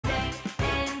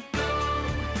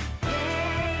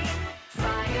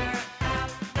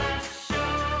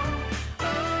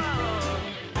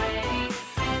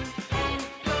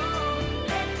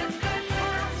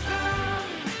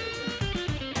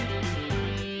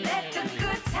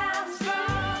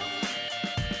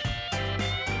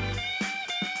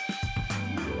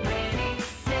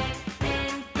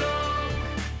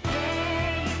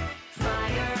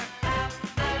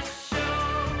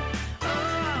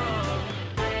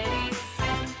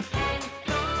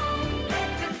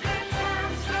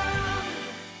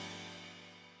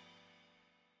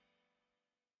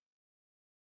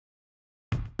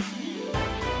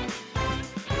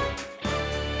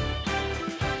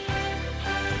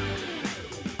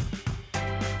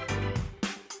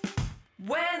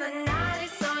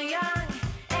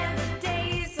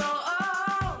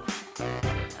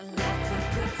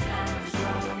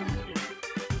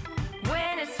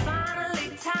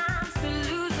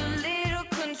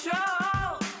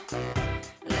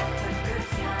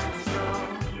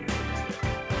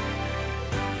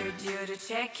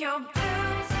check your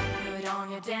blues, put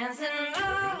on your dancing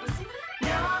moves.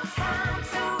 No time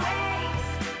to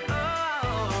waste.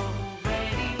 Oh,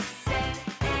 ready, set,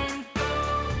 and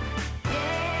go.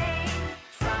 Yay,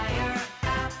 fire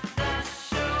up the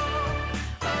show.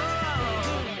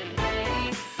 Oh,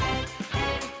 ready, set,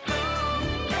 and go.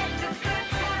 Let the good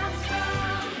times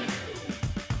roll.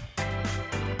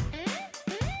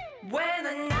 When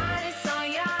the night is so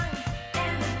young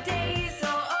and the day is so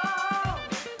old,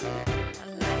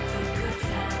 let the good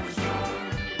times roll.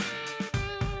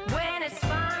 When it's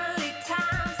finally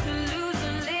time to lose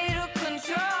a little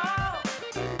control,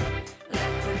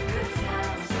 let the good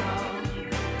times roll.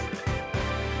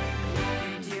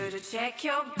 You're due to check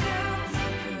your blues,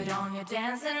 put on your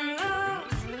dancing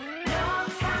moves. No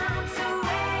time to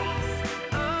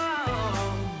waste.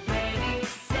 Oh, ready,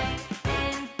 set,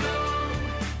 and go.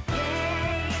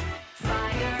 Yay,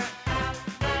 fire up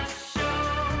the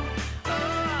show.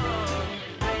 Oh,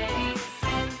 ready,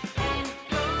 set, and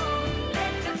go.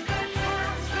 Let the good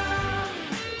times roll.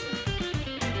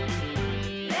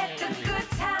 Let the good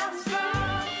times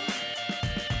roll.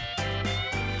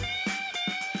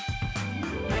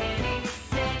 Ready,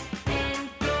 set, and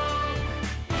go.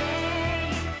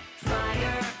 Yay,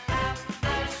 fire up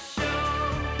the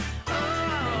show.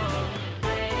 Oh,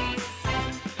 ready,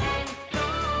 set, and go.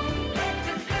 Let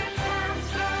the good times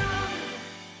roll.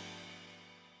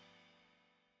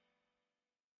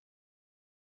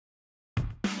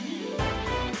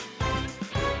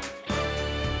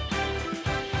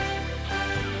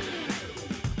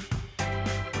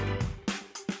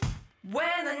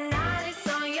 When the night is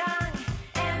so young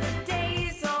and the day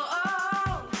is so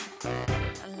old,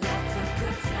 let the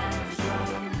good times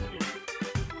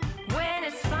roll. When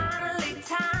it's finally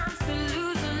time to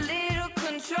lose a little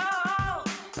control,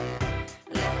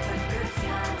 let the good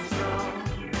times roll.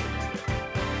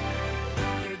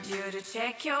 You're due to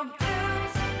check your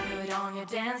blues, put on your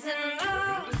dancing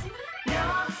moves.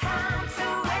 No time to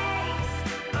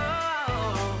waste.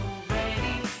 Oh,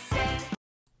 ready, set.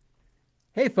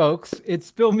 Hey folks, it's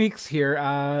Bill Meeks here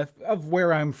of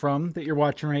Where I'm From that you're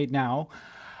watching right now.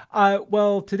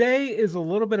 Well, today is a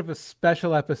little bit of a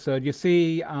special episode. You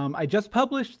see, I just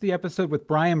published the episode with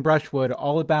Brian Brushwood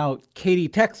all about Katy,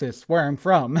 Texas, where I'm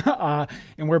from,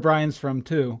 and where Brian's from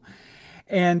too.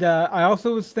 And I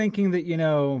also was thinking that,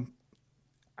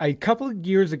 a couple of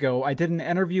years ago, I did an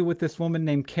interview with this woman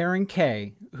named Karen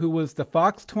Kay, who was the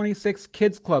Fox 26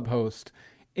 Kids Club host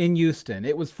in Houston.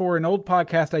 It was for an old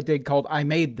podcast I did called I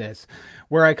Made This,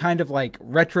 where I kind of like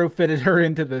retrofitted her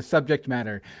into the subject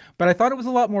matter. But I thought it was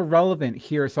a lot more relevant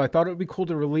here, so I thought it would be cool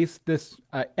to release this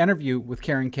interview with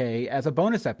Karen Kay as a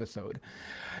bonus episode.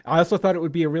 I also thought it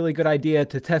would be a really good idea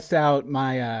to test out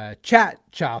my chat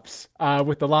chops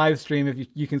with the live stream. If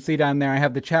you can see down there, I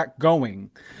have the chat going.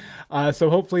 So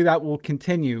hopefully that will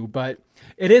continue, but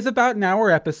it is about an hour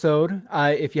episode.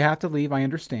 If you have to leave, I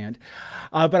understand.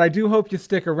 But I do hope you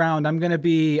stick around. I'm going to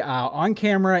be on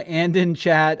camera and in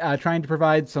chat, trying to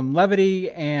provide some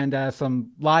levity and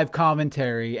some live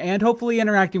commentary, and hopefully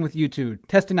interacting with you two,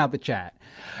 testing out the chat.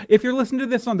 If you're listening to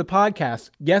this on the podcast,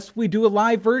 yes, we do a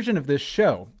live version of this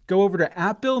show. Go over to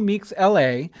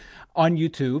 @BillMeeksLA on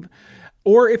YouTube.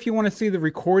 Or if you want to see the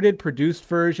recorded, produced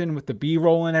version with the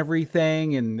B-roll and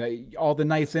everything and all the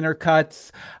nice intercuts,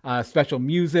 special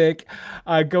music,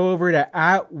 go over to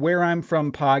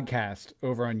 @WhereI'mFromPodcast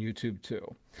over on YouTube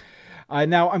too.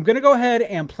 Now, I'm going to go ahead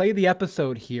and play the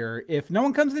episode here. If no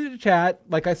one comes into the chat,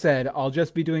 like I said, I'll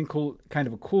just be doing kind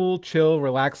of a cool, chill,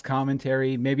 relaxed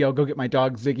commentary. Maybe I'll go get my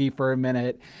dog Ziggy for a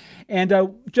minute. And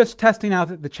just testing out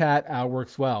that the chat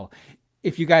works well.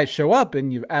 If you guys show up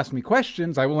and you ask me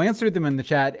questions, I will answer them in the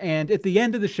chat. And at the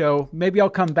end of the show, maybe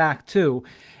I'll come back too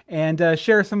and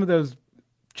share some of those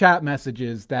chat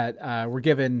messages that were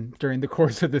given during the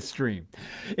course of the stream.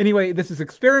 Anyway, this is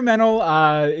experimental.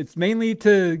 It's mainly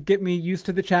to get me used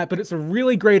to the chat, but it's a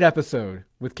really great episode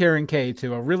with Karen Kay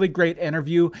too. A really great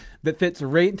interview that fits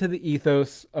right into the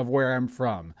ethos of where I'm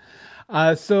from.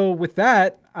 So with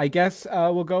that, I guess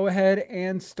we'll go ahead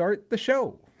and start the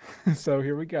show. So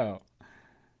here we go.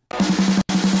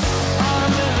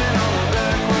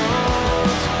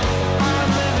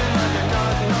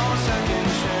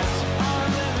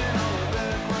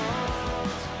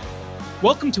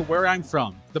 Welcome to Where I'm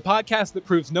From, the podcast that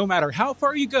proves no matter how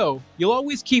far you go, you'll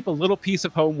always keep a little piece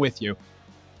of home with you.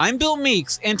 I'm Bill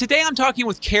Meeks, and today I'm talking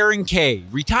with Karen Kay,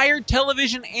 retired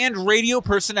television and radio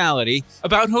personality,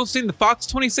 about hosting the Fox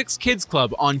 26 Kids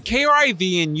Club on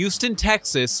KRIV in Houston,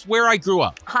 Texas, where I grew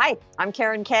up. Hi, I'm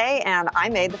Karen Kay, and I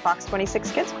made the Fox 26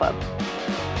 Kids Club.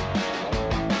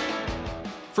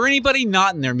 For anybody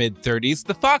not in their mid-30s,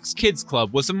 the Fox Kids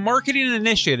Club was a marketing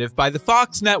initiative by the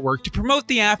Fox Network to promote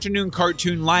the afternoon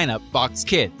cartoon lineup Fox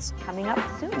Kids. Coming up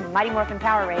soon, Mighty Morphin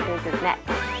Power Rangers is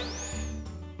next.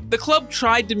 The club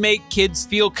tried to make kids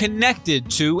feel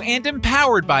connected to and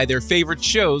empowered by their favorite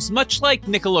shows, much like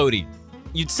Nickelodeon.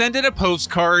 You'd send in a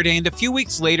postcard, and a few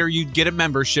weeks later you'd get a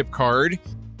membership card,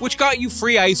 which got you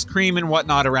free ice cream and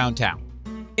whatnot around town.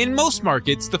 In most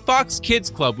markets, the Fox Kids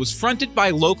Club was fronted by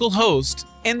local hosts,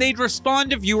 and they'd respond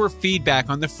to viewer feedback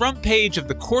on the front page of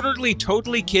the quarterly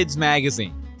Totally Kids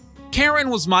magazine. Karen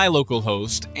was my local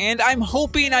host, and I'm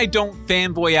hoping I don't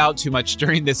fanboy out too much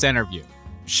during this interview.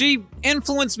 She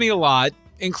influenced me a lot,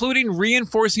 including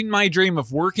reinforcing my dream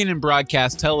of working in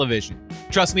broadcast television.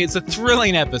 Trust me, it's a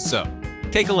thrilling episode.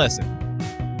 Take a listen.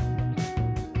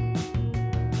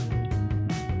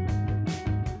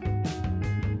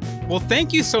 Well,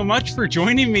 thank you so much for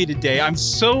joining me today. I'm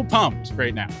so pumped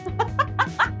right now.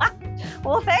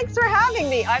 Well, thanks for having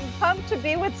me. I'm pumped to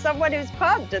be with someone who's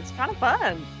pumped. It's kind of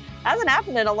fun. Hasn't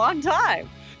happened in a long time.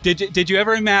 Did you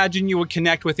ever imagine you would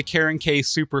connect with a Karen K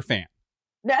super fan?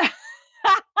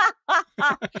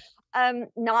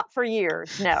 Not for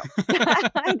years, no.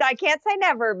 I can't say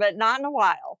never, but not in a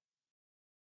while.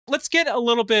 Let's get a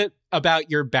little bit about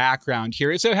your background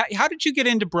here. So how did you get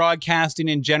into broadcasting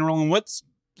in general, and what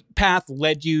path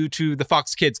led you to the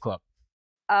Fox Kids Club?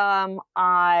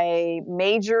 I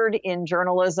majored in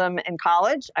journalism in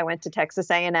college. I went to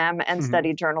Texas A&M and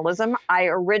studied journalism. I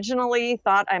originally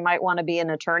thought I might want to be an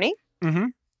attorney,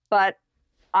 but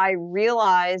I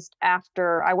realized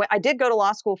after I did go to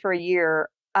law school for a year.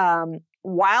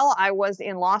 While I was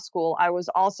in law school, I was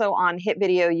also on Hit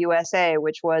Video USA,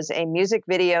 which was a music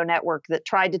video network that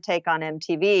tried to take on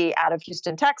MTV out of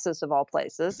Houston, Texas, of all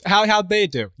places. How'd they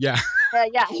do? Yeah.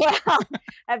 Yeah.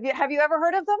 Have you ever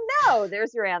heard of them? No.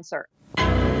 There's your answer.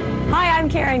 Hi, I'm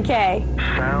Karen Kay.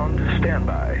 Sound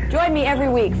standby. Join me every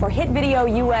week for Hit Video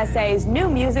USA's new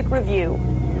music review.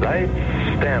 Lights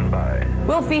standby.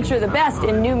 We'll feature the best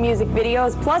in new music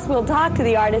videos, plus we'll talk to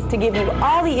the artists to give you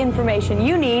all the information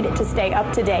you need to stay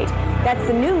up to date. That's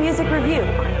the new music review,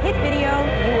 Hit Video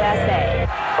USA.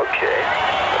 Okay,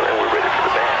 and then we're ready for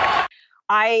the band.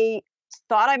 I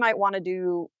thought I might want to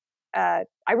do,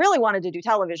 I really wanted to do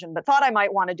television, but thought I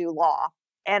might want to do law.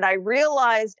 And I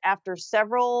realized after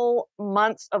several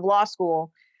months of law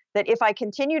school that if I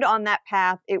continued on that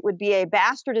path, it would be a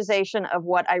bastardization of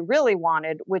what I really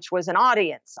wanted, which was an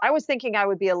audience. I was thinking I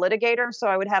would be a litigator, so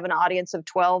I would have an audience of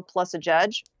 12 plus a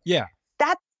judge. Yeah.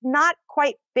 That's not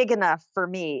quite big enough for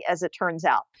me, as it turns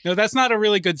out. No, that's not a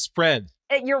really good spread.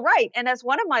 You're right. And as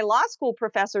one of my law school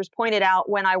professors pointed out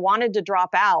when I wanted to drop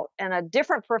out, and a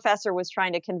different professor was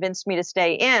trying to convince me to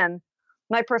stay in,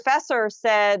 my professor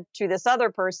said to this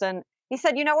other person, he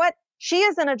said, you know what? She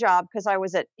is in a job, because I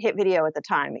was at Hit Video at the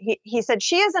time. He said,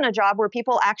 she is in a job where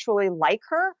people actually like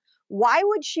her. Why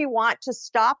would she want to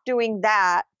stop doing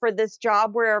that for this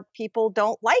job where people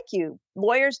don't like you?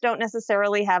 Lawyers don't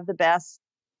necessarily have the best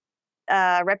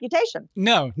reputation.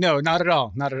 No, not at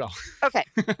all. Not at all. Okay.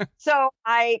 So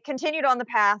I continued on the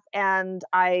path, and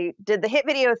I did the Hit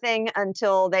Video thing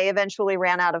until they eventually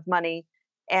ran out of money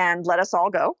and let us all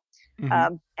go.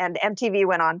 And MTV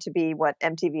went on to be what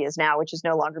MTV is now, which is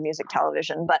no longer music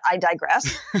television, but I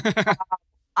digress.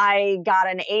 I got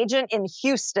an agent in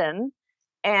Houston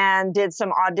and did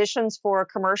some auditions for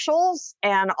commercials,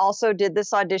 and also did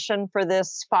this audition for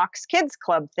this Fox Kids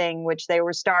Club thing, which they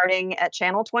were starting at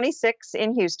Channel 26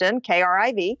 in Houston,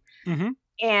 KRIV.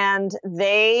 And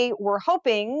they were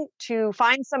hoping to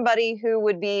find somebody who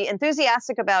would be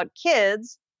enthusiastic about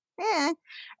kids,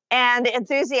 and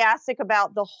enthusiastic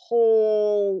about the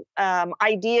whole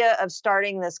idea of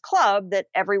starting this club that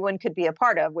everyone could be a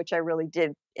part of, which I really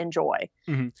did enjoy.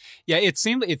 Yeah, it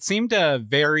seemed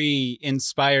very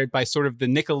inspired by sort of the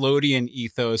Nickelodeon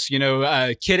ethos, kid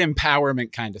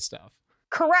empowerment kind of stuff.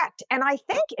 Correct. And I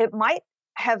think it might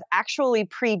have actually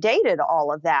predated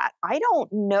all of that. I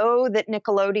don't know that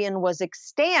Nickelodeon was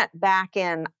extant back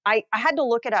in, I had to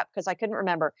look it up because I couldn't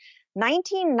remember,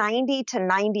 1990 to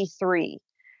 93.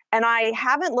 And I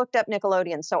haven't looked up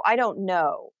Nickelodeon, so I don't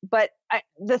know. But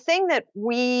the thing that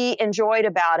we enjoyed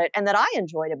about it, and that I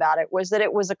enjoyed about it, was that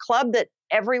it was a club that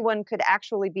everyone could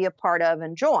actually be a part of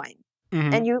and join.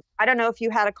 And I don't know if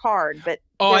you had a card, but...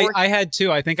 I had two.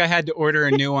 I think I had to order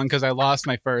a new one because I lost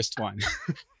my first one.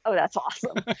 Oh, that's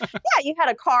awesome. Yeah, you had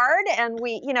a card, and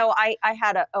I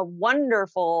had a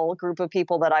wonderful group of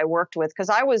people that I worked with, because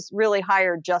I was really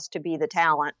hired just to be the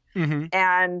talent.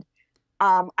 And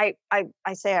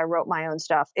I say I wrote my own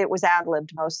stuff. It was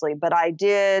ad-libbed mostly, but I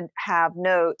did have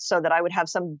notes so that I would have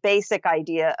some basic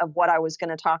idea of what I was going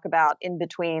to talk about in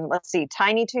between. Let's see,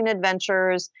 Tiny Toon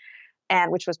Adventures,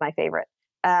 and which was my favorite.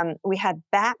 We had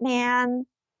Batman.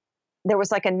 There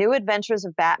was like a New Adventures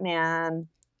of Batman.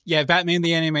 Yeah, Batman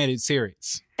the Animated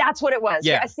Series. That's what it was.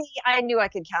 Yeah. See, I knew I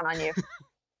could count on you.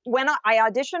 When I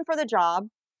auditioned for the job,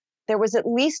 there was at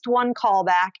least one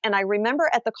callback. And I remember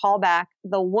at the callback,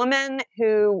 the woman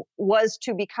who was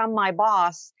to become my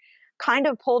boss kind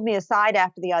of pulled me aside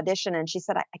after the audition. And she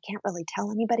said, I can't really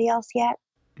tell anybody else yet,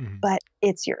 but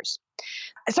it's yours.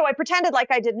 So I pretended like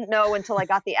I didn't know until I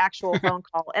got the actual phone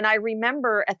call. And I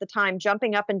remember at the time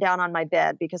jumping up and down on my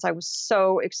bed because I was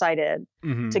so excited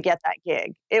to get that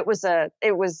gig. It was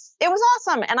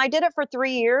awesome. And I did it for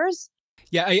 3 years.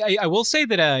 Yeah, I will say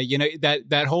that you know,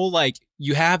 that whole like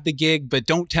you have the gig but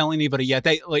don't tell anybody yet.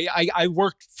 I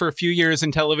worked for a few years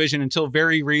in television until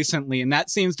very recently, and that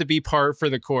seems to be par for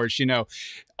the course. You know,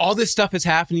 all this stuff is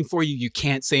happening for you. You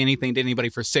can't say anything to anybody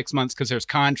for 6 months because there's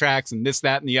contracts and this,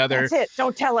 that, and the other. That's it.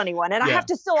 Don't tell anyone. And I have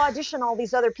to still audition all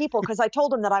these other people because I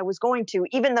told them that I was going to,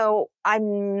 even though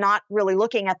I'm not really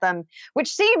looking at them,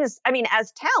 which seems, I mean,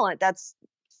 as talent, that's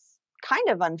kind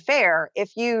of unfair.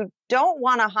 If you don't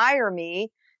want to hire me,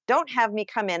 don't have me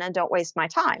come in and don't waste my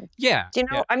time. Yeah. Do you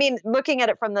know? Yeah. I mean, looking at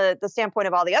it from the standpoint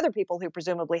of all the other people who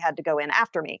presumably had to go in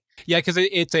after me. Yeah, because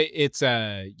it's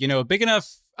a you know, a big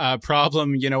enough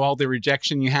problem, you know, all the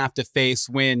rejection you have to face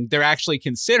when they're actually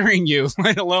considering you,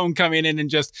 let alone coming in and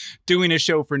just doing a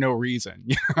show for no reason.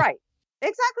 Right.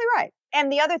 Exactly right.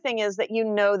 And the other thing is that you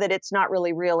know that it's not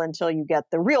really real until you get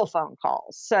the real phone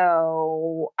calls.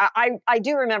 So I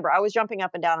do remember I was jumping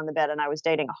up and down on the bed, and I was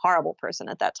dating a horrible person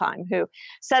at that time who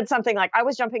said something like, I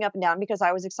was jumping up and down because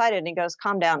I was excited. And he goes,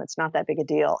 calm down. It's not that big a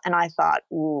deal. And I thought,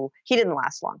 ooh, he didn't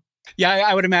last long. Yeah,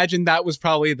 I would imagine that was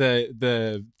probably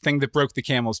the thing that broke the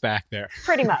camel's back there.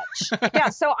 Pretty much. Yeah.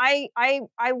 So I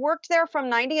worked there from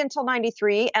 90 until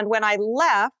 93. And when I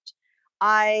left,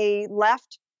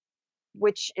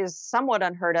 which is somewhat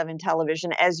unheard of in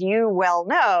television, as you well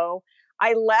know.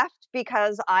 I left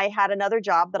because I had another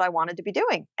job that I wanted to be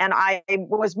doing. And I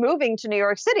was moving to New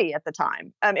York City at the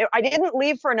time. I didn't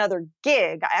leave for another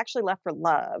gig. I actually left for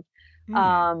love.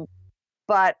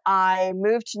 But I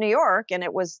moved to New York, and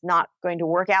it was not going to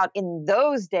work out in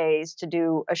those days to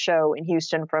do a show in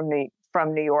Houston from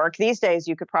New York. These days,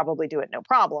 you could probably do it no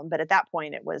problem. But at that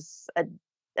point, it was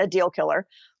a deal killer.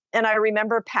 And I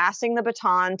remember passing the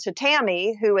baton to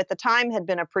Tammy, who at the time had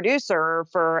been a producer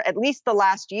for at least the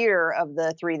last year of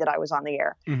the 3 that I was on the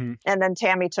air. And then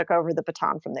Tammy took over the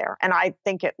baton from there. And I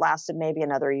think it lasted maybe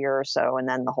another year or so. And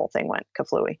then the whole thing went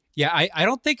kaflooey. Yeah, I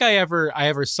don't think I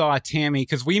ever saw Tammy,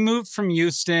 because we moved from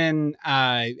Houston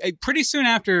pretty soon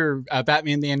after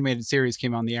Batman the Animated Series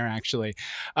came on the air, actually.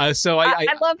 So I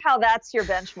love how that's your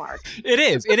benchmark. It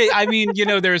is. I mean, you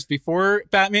know, there's before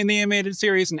Batman the Animated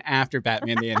Series and after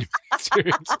Batman the Animated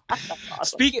Series.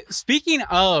 Awesome. Speaking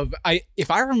of, if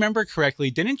I remember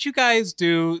correctly, didn't you guys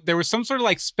there was some sort of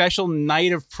like special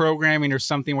night of programming or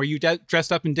something where you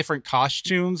dressed up in different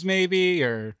costumes maybe,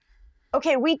 or?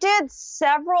 Okay, we did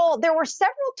there were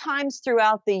several times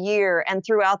throughout the year and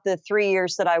throughout the 3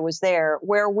 years that I was there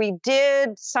where we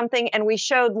did something and we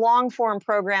showed long form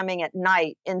programming at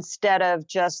night instead of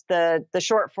just the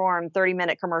short form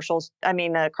 30-minute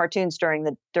cartoons during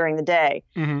the day.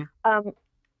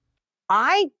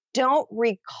 I don't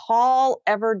recall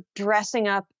ever dressing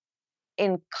up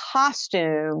in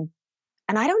costume,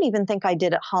 and I don't even think I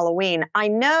did at Halloween. I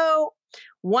know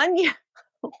one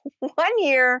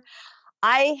year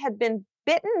I had been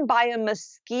bitten by a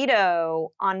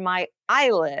mosquito on my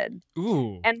eyelid.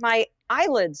 Ooh. And my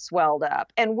eyelid swelled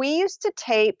up. And we used to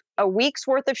tape a week's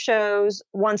worth of shows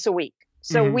once a week.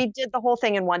 So we did the whole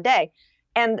thing in one day.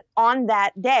 And on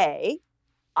that day,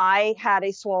 I had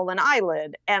a swollen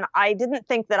eyelid. And I didn't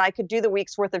think that I could do the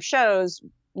week's worth of shows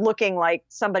looking like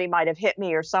somebody might have hit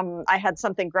me or I had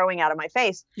something growing out of my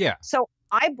face. Yeah. So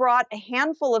I brought a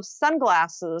handful of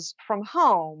sunglasses from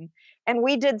home, and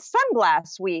we did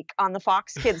Sunglass Week on the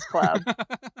Fox Kids Club.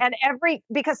 And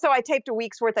so I taped a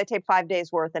week's worth, I taped 5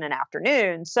 days worth in an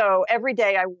afternoon. So every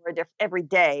day every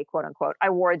day, quote unquote, I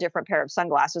wore a different pair of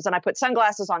sunglasses, and I put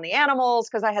sunglasses on the animals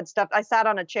because I sat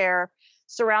on a chair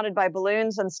surrounded by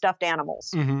balloons and stuffed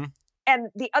animals. And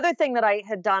the other thing that I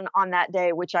had done on that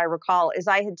day, which I recall, is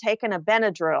I had taken a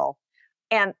Benadryl.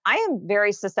 And I am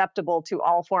very susceptible to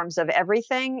all forms of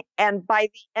everything. And by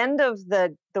the end of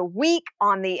the week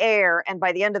on the air, and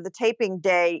by the end of the taping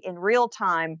day in real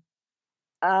time,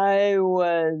 I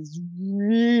was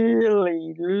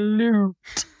really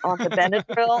looped on the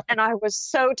Benadryl, and I was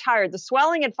so tired. The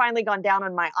swelling had finally gone down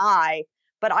on my eye,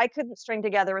 but I couldn't string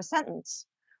together a sentence,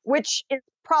 which is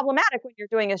problematic when you're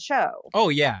doing a show. Oh,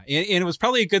 yeah. And it was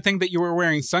probably a good thing that you were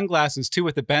wearing sunglasses, too,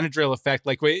 with the Benadryl effect.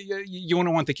 Like, you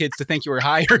wouldn't want the kids to think you were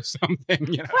high or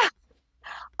something, you know?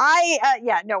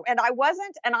 And I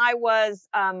wasn't, and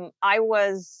I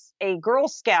was a Girl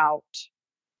Scout,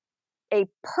 a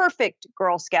perfect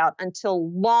Girl Scout until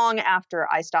long after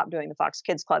I stopped doing the Fox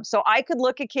Kids Club. So I could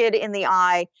look a kid in the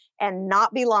eye and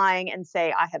not be lying and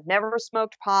say, I have never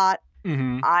smoked pot.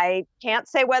 Mm-hmm. I can't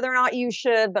say whether or not you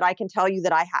should, but I can tell you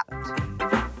that I haven't.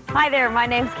 Hi there, my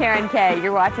name's Karen Kay.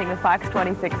 You're watching the Fox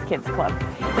 26 Kids Club.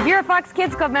 If you're a Fox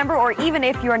Kids Club member, or even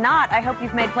if you're not, I hope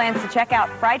you've made plans to check out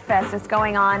Fright Fest. It's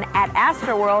going on at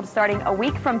Astroworld starting a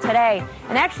week from today.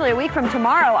 And actually, a week from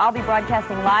tomorrow, I'll be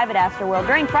broadcasting live at Astroworld.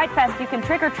 During Fright Fest, you can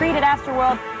trick or treat at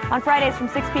Astroworld on Fridays from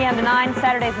 6 p.m. to 9,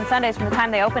 Saturdays and Sundays from the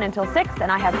time they open until 6.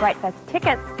 And I have Fright Fest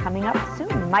tickets coming up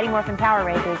soon. Mighty Morphin Power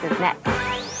Rangers is next.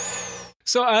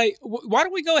 So why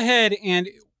don't we go ahead and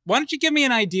why don't you give me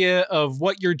an idea of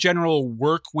what your general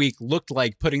work week looked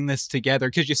like putting this together?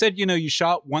 Because you said, you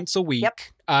shot once a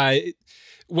week. Yep.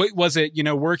 What was it,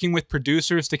 working with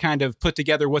producers to kind of put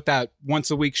together what that once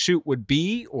a week shoot would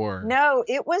be, or? No,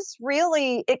 it was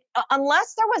really,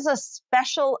 unless there was a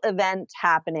special event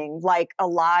happening, like a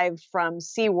live from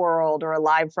SeaWorld or a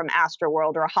live from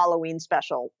Astroworld or a Halloween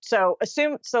special. So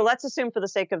let's assume for the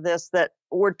sake of this that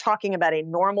we're talking about a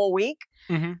normal week.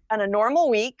 Mm-hmm. And a normal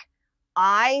week,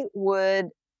 I would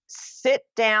sit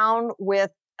down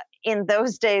with, in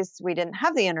those days, we didn't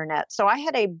have the internet. So I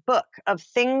had a book of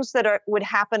things that would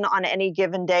happen on any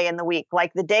given day in the week,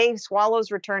 like the day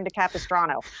swallows returned to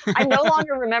Capistrano. I no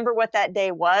longer remember what that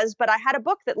day was, but I had a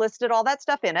book that listed all that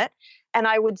stuff in it. And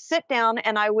I would sit down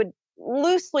and I would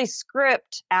loosely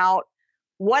script out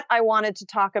what I wanted to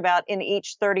talk about in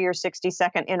each 30 or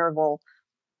 60-second interval,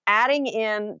 adding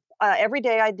in every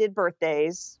day I did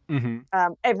birthdays. Mm-hmm.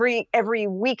 Every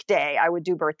weekday I would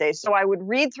do birthdays. So I would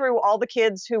read through all the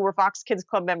kids who were Fox Kids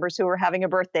Club members who were having a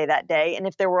birthday that day. And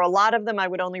if there were a lot of them, I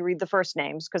would only read the first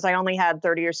names because I only had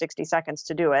 30 or 60 seconds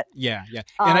to do it. Yeah.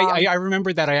 And I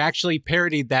remember that I actually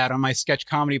parodied that on my sketch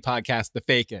comedy podcast, The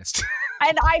Fakest.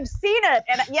 And I've seen it.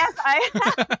 And yes,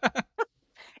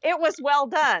 it was well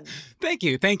done. Thank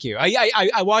you.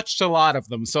 I watched a lot of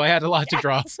them, so I had a lot to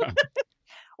draw from.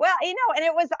 Well, and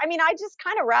it was, I just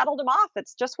kind of rattled them off.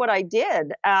 It's just what I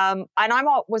did. And I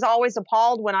was always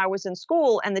appalled when I was in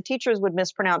school and the teachers would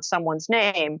mispronounce someone's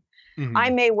name. Mm-hmm. I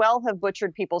may well have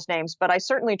butchered people's names, but I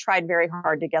certainly tried very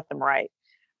hard to get them right.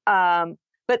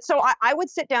 But so I would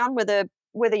sit down with a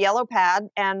yellow pad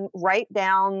and write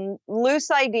down loose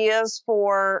ideas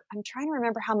for, I'm trying to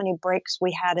remember how many breaks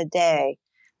we had a day.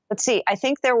 Let's see. I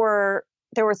think there were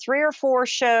 3 or 4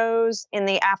 shows in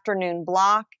the afternoon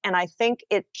block, and I think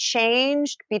it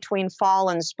changed between fall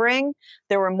and spring.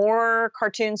 There were more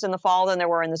cartoons in the fall than there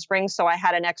were in the spring, so I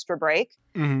had an extra break.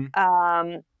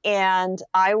 Mm-hmm. And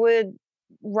I would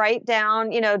write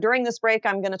down, during this break,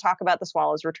 I'm going to talk about the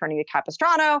swallows returning to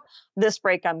Capistrano. This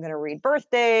break, I'm going to read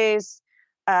birthdays.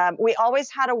 We always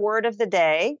had a word of the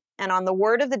day. And on the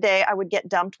word of the day, I would get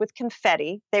dumped with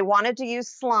confetti. They wanted to use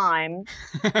slime.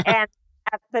 And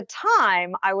at the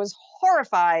time, I was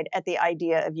horrified at the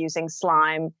idea of using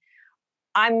slime.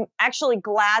 I'm actually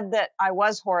glad that I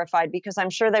was horrified because I'm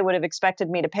sure they would have expected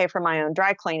me to pay for my own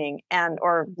dry cleaning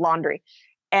or laundry.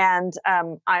 And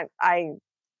I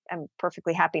am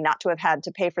perfectly happy not to have had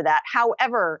to pay for that.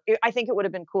 However, I think it would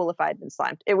have been cool if I had been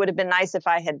slimed. It would have been nice if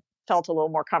I had felt a little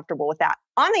more comfortable with that.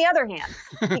 On the other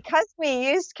hand, because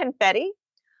we used confetti,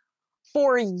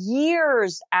 for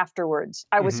years afterwards,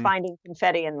 I was finding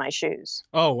confetti in my shoes.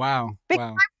 Oh, wow.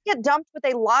 Because I get dumped with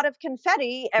a lot of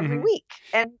confetti every week.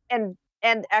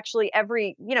 And actually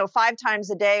every, 5 times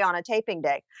a day on a taping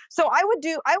day. So I would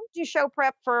do show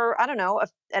prep for, I don't know,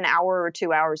 an hour or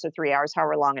 2 hours or 3 hours,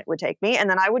 however long it would take me. And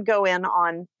then I would go in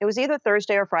it was either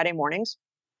Thursday or Friday mornings.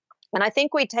 And I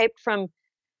think we taped from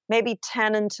maybe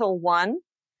 10 until 1.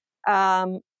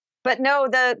 But no,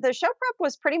 the show prep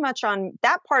was pretty much on,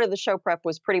 that part of the show prep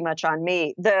was pretty much on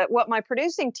me. What my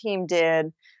producing team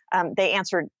did, they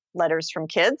answered letters from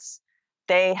kids.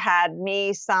 They had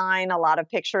me sign a lot of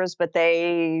pictures, but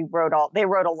they wrote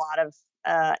a lot of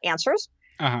answers.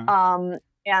 Uh-huh.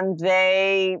 And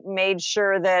they made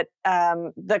sure that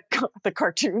the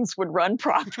cartoons would run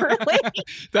properly.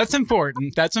 That's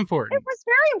important. It was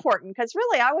very important because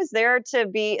really I was there to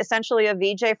be essentially a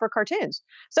VJ for cartoons.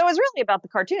 So it was really about the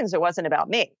cartoons. It wasn't about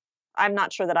me. I'm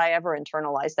not sure that I ever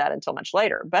internalized that until much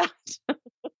later, but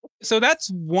So that's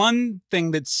one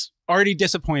thing that's already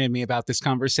disappointed me about this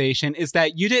conversation is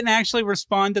that you didn't actually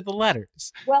respond to the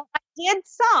letters. Well, I did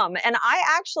some. And I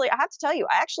have to tell you,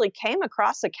 I actually came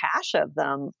across a cache of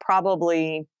them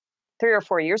probably 3 or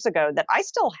 4 years ago that I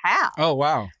still have. Oh,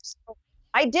 wow. So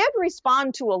I did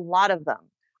respond to a lot of them.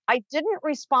 I didn't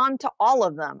respond to all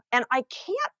of them. And I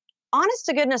can't, honest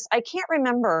to goodness, I can't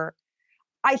remember.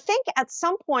 I think at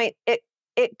some point it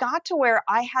got to where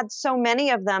I had so many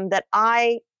of them that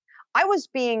I was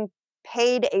being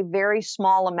paid a very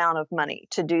small amount of money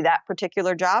to do that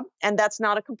particular job. And that's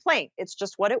not a complaint. It's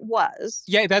just what it was.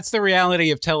 Yeah, that's the reality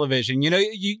of television. You know,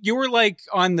 you were like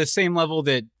on the same level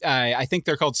that I think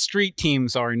they're called street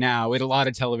teams are now at a lot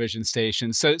of television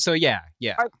stations. So yeah.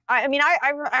 I mean,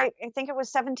 I think it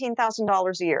was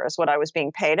 $17,000 a year is what I was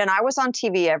being paid. And I was on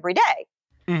TV every day.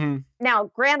 Mm-hmm.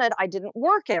 Now, granted, I didn't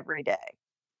work every day,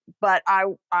 but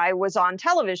I was on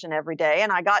television every day.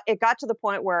 And it got to the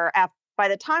point where by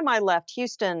the time I left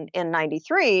Houston in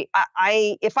 93,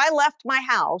 if I left my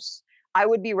house, I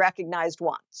would be recognized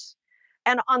once.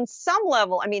 And on some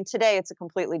level, I mean, today it's a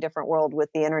completely different world with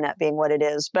the internet being what it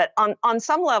is. But on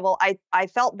some level, I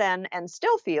felt then and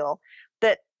still feel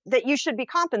that you should be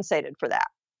compensated for that.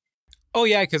 Oh,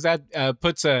 yeah, because that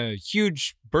puts a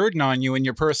huge burden on you in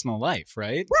your personal life,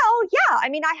 right? Well, yeah. I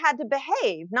mean, I had to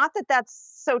behave. Not that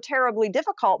that's so terribly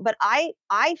difficult, but I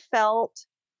felt,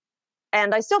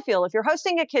 and I still feel, if you're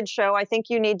hosting a kids show, I think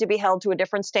you need to be held to a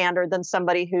different standard than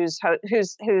somebody who's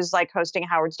like hosting a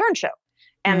Howard Stern show.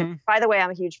 And by the way,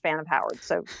 I'm a huge fan of Howard,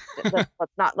 so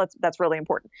that's really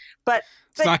important. But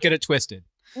let's not get it twisted.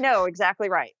 No, exactly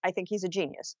right. I think he's a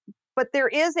genius. But there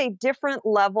is a different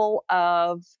level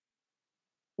of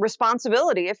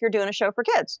responsibility if you're doing a show for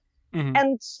kids.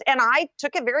 And I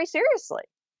took it very seriously.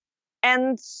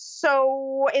 And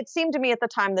so it seemed to me at the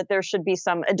time that there should be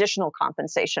some additional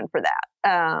compensation for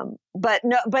that.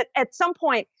 But at some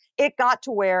point it got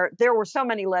to where there were so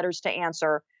many letters to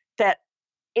answer that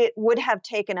it would have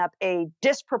taken up a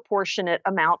disproportionate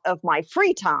amount of my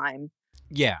free time.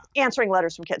 Yeah. Answering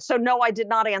letters from kids. So no, I did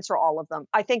not answer all of them.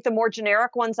 I think the more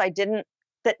generic ones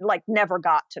that like never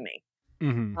got to me.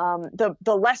 The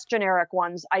less generic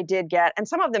ones I did get. And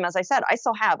some of them, as I said, I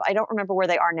still have. I don't remember where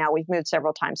they are now. We've moved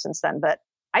several times since then, but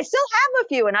I still have a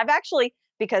few. And I've actually,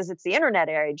 because it's the internet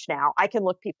age now, I can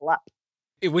look people up.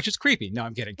 Which is creepy. No,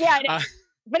 I'm kidding. Yeah,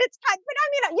 but I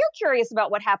mean, you're curious about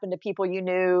what happened to people you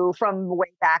knew from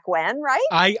way back when, right?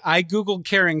 I Googled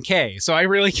Karen K, so I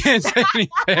really can't say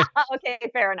anything. Okay,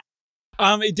 fair enough.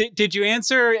 Did you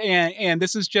answer, and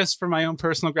this is just for my own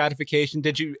personal gratification,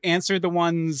 did you answer the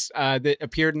ones that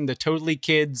appeared in the Totally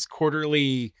Kids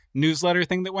quarterly newsletter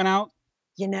thing that went out?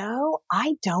 You know,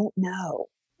 I don't know.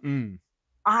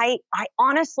 I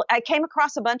honestly, I came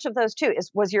across a bunch of those too.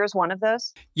 Was yours one of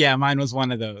those? Yeah, mine was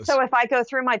one of those. So if I go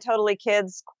through my Totally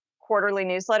Kids quarterly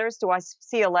newsletters, do I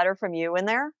see a letter from you in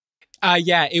there?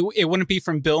 Yeah, it wouldn't be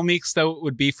from Bill Meeks, though. It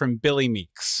would be from Billy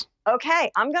Meeks. Okay,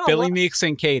 I'm going to Billy Meeks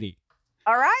and Katy.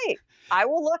 All right. I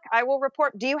will look. I will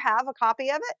report. Do you have a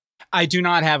copy of it? I do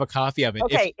not have a copy of it.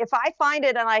 Okay. If I find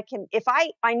it and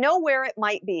I know where it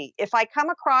might be. If I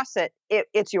come across it,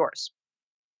 it's yours.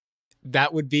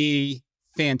 That would be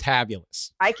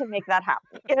fantabulous. I can make that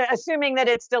happen, assuming that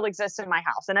it still exists in my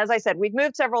house. And as I said, we've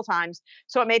moved several times,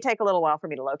 so it may take a little while for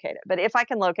me to locate it. But if I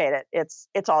can locate it,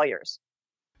 it's all yours.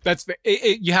 That's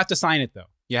you have to sign it though.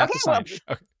 You have to sign it.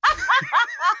 Okay.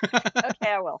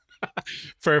 Okay, I will.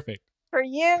 Perfect. For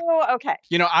you, okay.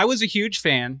 You know, I was a huge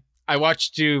fan. I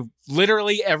watched you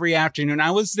literally every afternoon.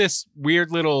 I was this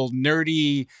weird little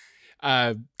nerdy,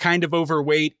 kind of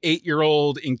overweight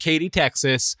 8-year-old in Katy,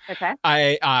 Texas. Okay.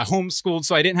 I homeschooled,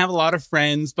 so I didn't have a lot of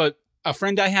friends, but a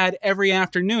friend I had every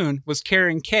afternoon was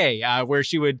Karen K, where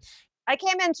she would... I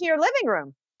came into your living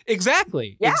room.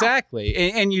 Exactly. Yeah. Exactly.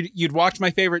 And you'd watch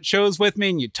my favorite shows with me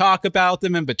and you'd talk about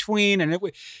them in between. And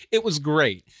it was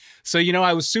great. So, you know,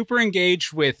 I was super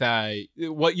engaged with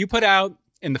what you put out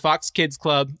in the Fox Kids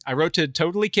Club. I wrote to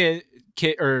Totally I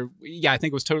think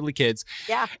it was Totally Kids.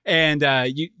 Yeah. And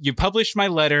you published my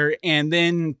letter, and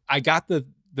then I got the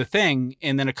thing.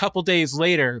 And then a couple days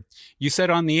later, you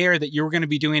said on the air that you were going to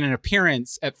be doing an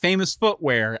appearance at Famous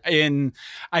Footwear in,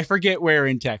 I forget where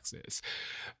in Texas.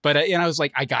 But and I was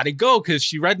like, I got to go because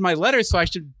she read my letter, so I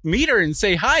should meet her and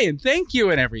say hi and thank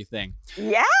you and everything.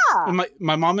 Yeah. And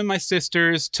my mom and my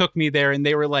sisters took me there, and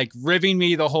they were like ribbing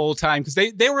me the whole time because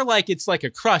they were like, it's like a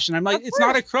crush. And I'm like, it's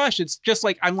not a crush. It's just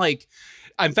like,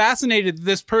 I'm fascinated that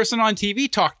this person on TV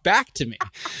talked back to me.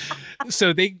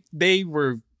 So they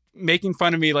were making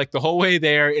fun of me like the whole way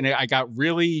there. And I got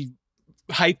really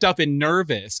hyped up and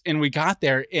nervous. And we got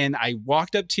there and I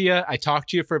walked up to you. I talked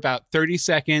to you for about 30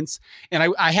 seconds.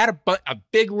 And I had a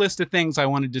big list of things I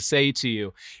wanted to say to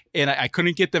you. And I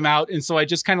couldn't get them out. And so I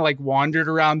just kind of like wandered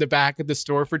around the back of the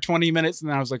store for 20 minutes. And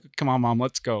then I was like, come on, Mom,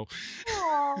 let's go.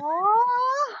 Aww.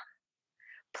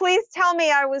 Please tell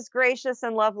me I was gracious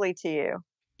and lovely to you.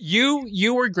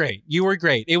 You were great. You were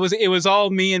great. It was all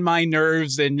me and my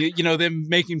nerves and, you know, them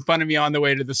making fun of me on the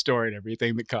way to the store and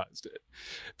everything that caused it.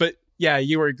 But yeah,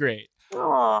 you were great.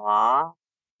 Aww.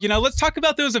 You know, let's talk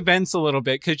about those events a little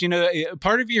bit because, you know,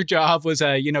 part of your job was,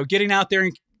 you know, getting out there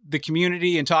in the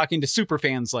community and talking to super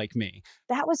fans like me.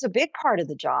 That was a big part of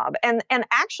the job. And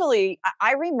actually,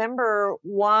 I remember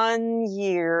one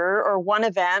year or one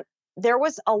event, there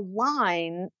was a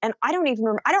line, and I don't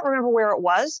remember where it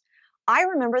was. I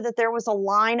remember that there was a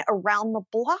line around the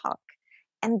block,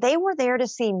 and they were there to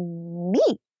see me,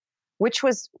 which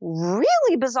was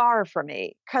really bizarre for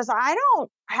me because I don't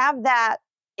have that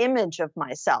image of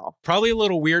myself. Probably a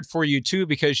little weird for you too,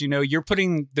 because, you know, you're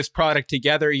putting this product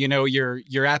together, you know,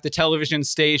 you're at the television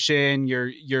station,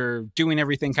 you're doing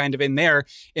everything kind of in there.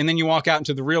 And then you walk out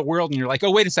into the real world and you're like,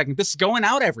 oh, wait a second, this is going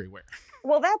out everywhere.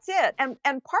 Well, that's it. And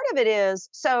part of it is,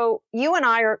 so you and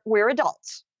we're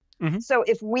adults. Mm-hmm. So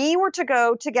if we were to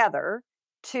go together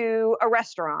to a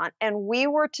restaurant and we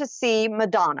were to see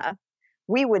Madonna,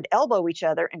 we would elbow each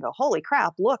other and go, holy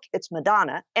crap, look, it's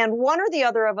Madonna. And one or the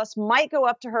other of us might go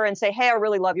up to her and say, hey, I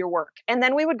really love your work. And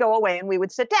then we would go away and we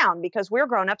would sit down because we're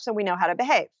grown-ups and we know how to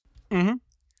behave. Mm-hmm.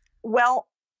 Well,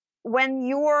 when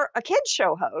you're a kids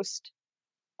show host,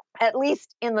 at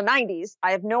least in the 90s,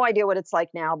 I have no idea what it's like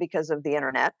now because of the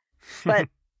internet, but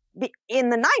in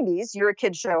the 90s, you're a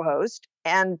kids show host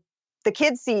and the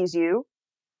kid sees you.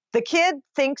 The kid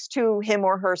thinks to him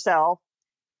or herself,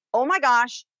 oh my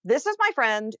gosh, this is my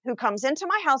friend who comes into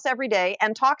my house every day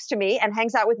and talks to me and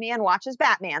hangs out with me and watches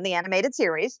Batman, the animated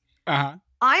series. Uh-huh.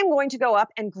 I'm going to go up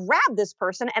and grab this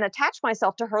person and attach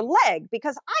myself to her leg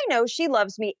because I know she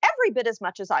loves me every bit as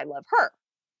much as I love her.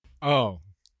 Oh.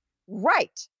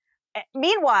 Right.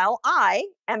 Meanwhile, I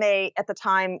am at the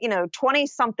time,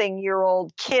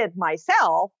 20-something-year-old kid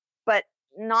myself, but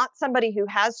not somebody who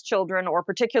has children or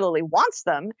particularly wants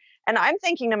them. And I'm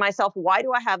thinking to myself, why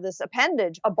do I have this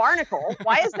appendage, a barnacle?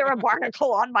 Why is there a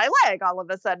barnacle on my leg all of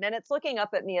a sudden? And it's looking up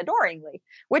at me adoringly,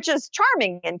 which is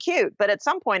charming and cute. But at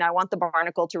some point, I want the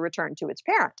barnacle to return to its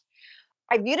parent.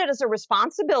 I viewed it as a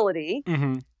responsibility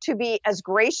to be as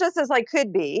gracious as I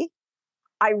could be.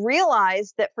 I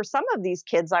realized that for some of these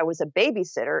kids, I was a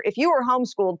babysitter. If you were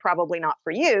homeschooled, probably not for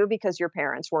you because your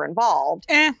parents were involved.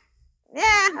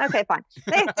 Yeah, okay, fine.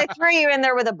 They threw you in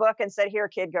there with a book and said, here,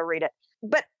 kid, go read it.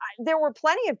 But there were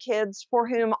plenty of kids for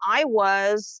whom I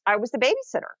was the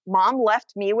babysitter. Mom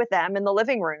left me with them in the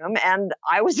living room and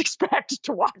I was expected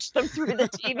to watch them through the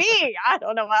TV. I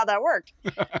don't know how that worked.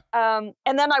 And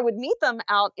then I would meet them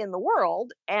out in the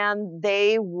world and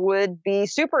they would be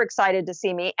super excited to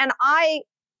see me. And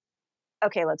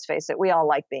okay, let's face it, we all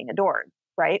like being adored,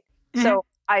 right? Mm-hmm. So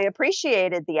I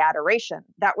appreciated the adoration.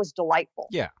 That was delightful.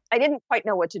 Yeah. I didn't quite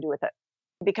know what to do with it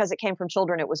because it came from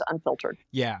children. It was unfiltered.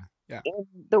 Yeah. In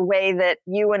the way that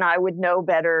you and I would know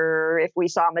better if we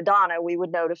saw Madonna, we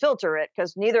would know to filter it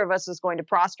because neither of us is going to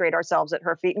prostrate ourselves at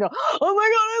her feet and go, oh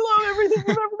my God, I love everything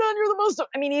you've ever done. You're the most.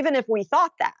 I mean, even if we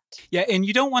thought that. Yeah. And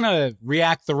you don't want to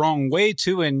react the wrong way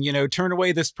too. And, turn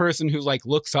away this person who like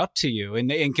looks up to you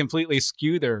and completely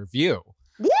skew their view.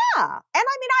 Yeah. And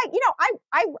I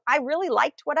mean, I really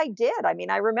liked what I did. I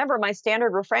mean, I remember my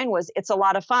standard refrain was, it's a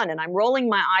lot of fun. And I'm rolling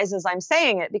my eyes as I'm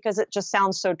saying it because it just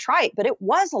sounds so trite, but it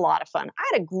was a lot of fun. I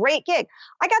had a great gig.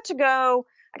 I got to go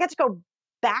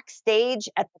backstage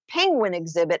at the penguin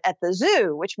exhibit at the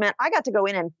zoo, which meant I got to go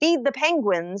in and feed the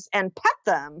penguins and pet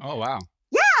them. Oh, wow.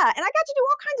 Yeah. And I got to do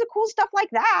all kinds of cool stuff like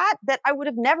that I would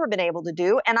have never been able to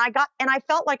do. And I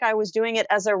felt like I was doing it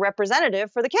as a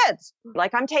representative for the kids.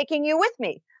 Like, I'm taking you with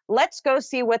me. Let's go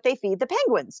see what they feed the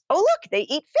penguins. Oh, look, they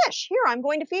eat fish. Here, I'm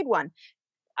going to feed one.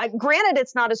 Granted,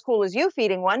 it's not as cool as you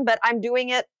feeding one, but I'm doing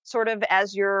it sort of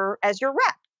as your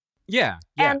rep. Yeah.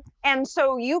 And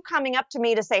so you coming up to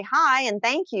me to say hi and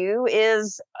thank you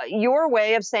is your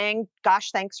way of saying,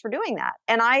 gosh, thanks for doing that.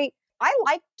 And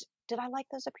did I like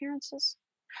those appearances?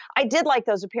 I did like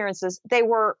those appearances. They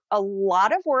were a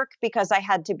lot of work because I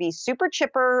had to be super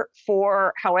chipper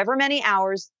for however many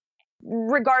hours,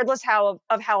 regardless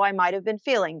of how I might have been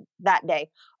feeling that day.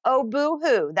 Oh,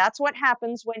 boo-hoo. That's what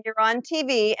happens when you're on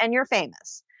TV and you're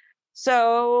famous.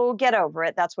 So get over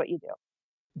it. That's what you do.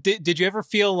 Did you ever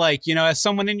feel like, as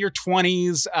someone in your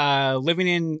 20s, living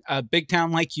in a big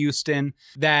town like Houston,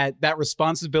 that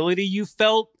responsibility you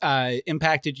felt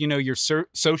impacted, your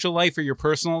social life or your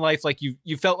personal life? Like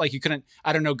you felt like you couldn't,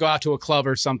 I don't know, go out to a club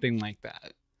or something like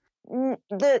that?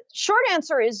 The short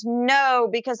answer is no,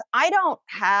 because I don't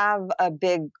have a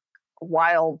big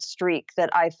wild streak that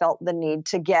I felt the need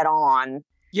to get on.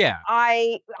 Yeah.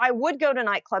 I would go to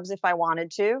nightclubs if I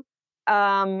wanted to.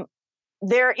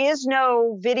 There is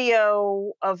no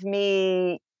video of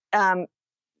me,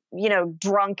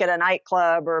 drunk at a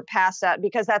nightclub or passed out,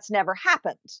 because that's never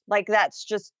happened. Like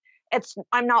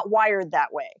I'm not wired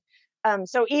that way.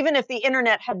 So even if the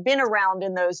internet had been around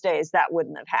in those days, that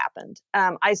wouldn't have happened.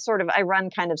 I run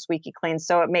kind of squeaky clean,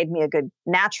 so it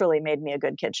naturally made me a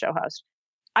good kid show host.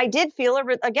 I did feel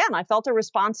I felt a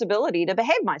responsibility to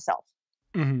behave myself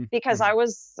because I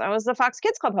was the Fox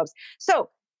Kids Club host. So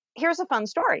here's a fun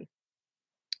story.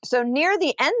 So near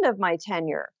the end of my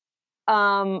tenure,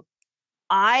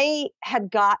 I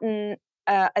had gotten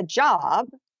a job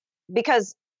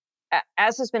because,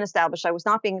 as has been established, I was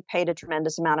not being paid a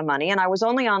tremendous amount of money, and I was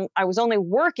only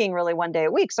working really 1 day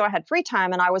a week. So I had free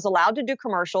time, and I was allowed to do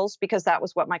commercials because that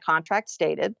was what my contract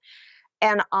stated.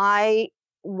 And I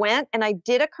went and I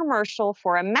did a commercial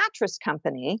for a mattress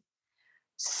company,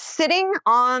 sitting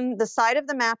on the side of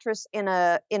the mattress in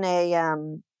a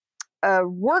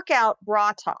workout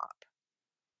bra top.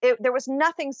 There was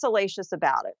nothing salacious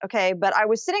about it. Okay. But I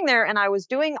was sitting there and I was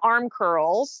doing arm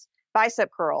curls, bicep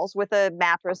curls with a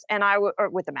mattress, and I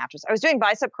was doing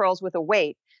bicep curls with a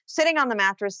weight, sitting on the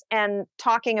mattress and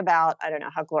talking about, I don't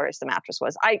know how glorious the mattress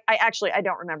was. I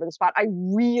don't remember the spot. I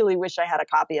really wish I had a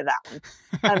copy of that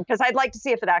one, because I'd like to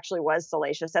see if it actually was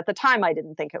salacious. At the time, I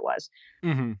didn't think it was.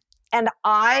 Mm-hmm. And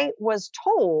I was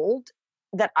told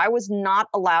that I was not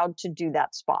allowed to do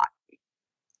that spot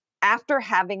after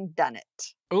having done it.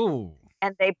 Oh.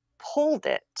 And they pulled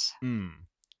it.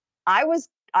 I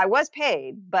was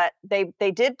paid, but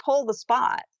they did pull the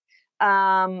spot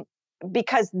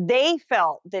because they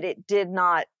felt that it did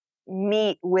not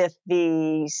meet with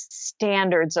the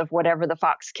standards of whatever the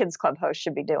Fox Kids Club host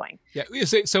should be doing. Yeah.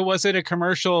 So was it a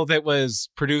commercial that was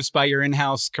produced by your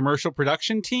in-house commercial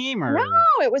production team, or? No,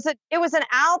 it was an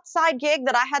outside gig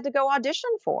that I had to go audition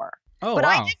for. Oh, but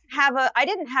wow. I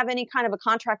didn't have any kind of a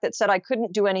contract that said I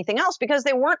couldn't do anything else, because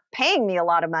they weren't paying me a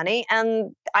lot of money.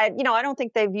 And I don't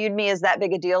think they viewed me as that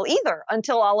big a deal either,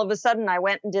 until all of a sudden I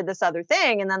went and did this other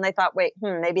thing. And then they thought, wait,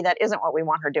 maybe that isn't what we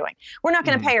want her doing. We're not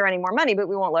going to pay her any more money, but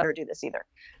we won't let her do this either.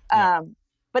 Yeah.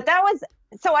 But there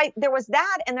was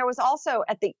that. And there was also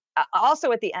at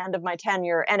the end of my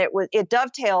tenure, and it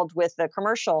dovetailed with the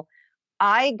commercial.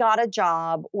 I got a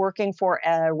job working for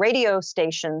a radio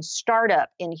station startup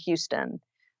in Houston,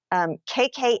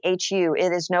 KKHU.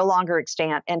 It is no longer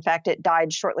extant. In fact, it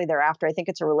died shortly thereafter. I think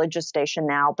it's a religious station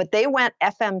now, but they went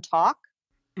FM talk.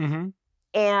 Mm-hmm.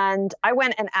 And I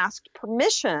went and asked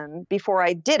permission before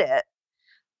I did it,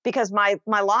 because my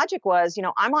logic was,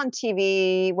 I'm on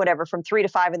TV, whatever, from 3 to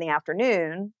 5 in the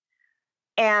afternoon.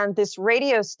 And this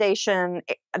radio station,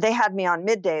 they had me on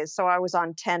middays. So I was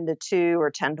on 10 to 2 or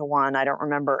 10 to 1. I don't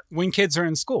remember. When kids are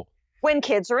in school. When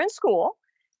kids are in school.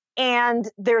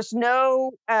 And there's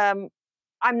no, I'm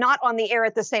not on the air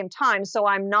at the same time. So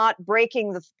I'm not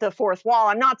breaking the fourth wall.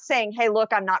 I'm not saying, hey,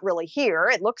 look, I'm not really here.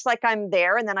 It looks like I'm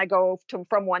there. And then I go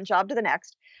from one job to the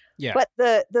next. Yeah. But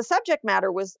the subject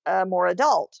matter was more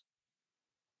adult.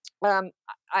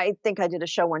 I think I did a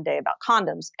show one day about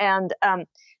condoms. And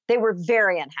they were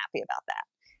very unhappy about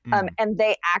that. And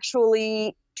they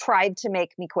actually tried to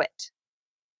make me quit.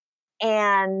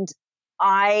 And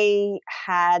I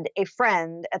had a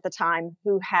friend at the time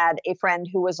who had a friend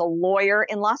who was a lawyer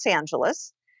in Los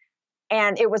Angeles.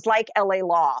 And it was like LA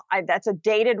Law. That's a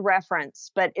dated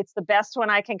reference, but it's the best one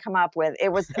I can come up with.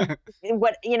 It was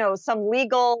some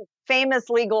famous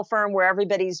legal firm where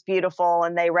everybody's beautiful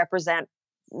and they represent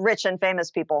rich and famous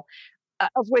people.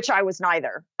 Of which I was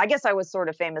neither. I guess I was sort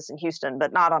of famous in Houston,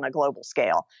 but not on a global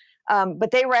scale.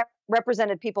 But they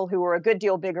represented people who were a good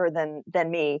deal bigger than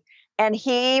me. And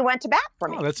he went to bat for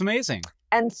me. Oh, that's amazing.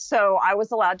 And so I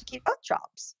was allowed to keep both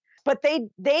jobs. But they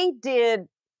did,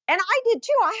 and I did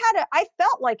too. I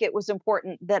felt like it was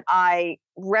important that I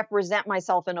represent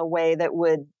myself in a way that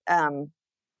would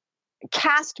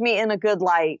cast me in a good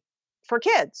light for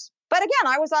kids. But again,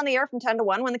 I was on the air from 10 to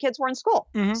 1 when the kids were in school.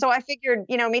 Mm-hmm. So I figured,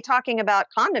 me talking about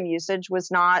condom usage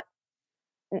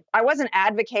I wasn't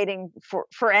advocating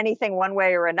for anything one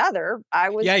way or another.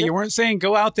 You weren't saying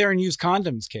go out there and use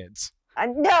condoms, kids.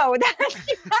 No, that's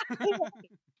exactly right.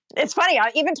 It's funny.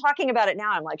 Even talking about it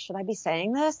now, I'm like, should I be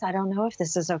saying this? I don't know if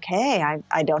this is okay.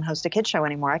 I don't host a kid show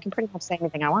anymore. I can pretty much say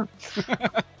anything I want.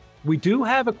 We do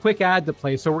have a quick ad to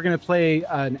play, so we're going to play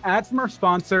an ad from our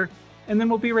sponsor, and then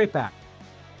we'll be right back.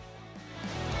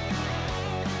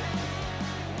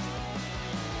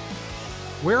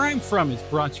 Where I'm From is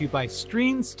brought to you by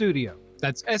Stream Studio.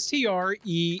 That's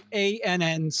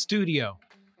STREANN Studio,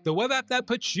 the web app that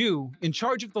puts you in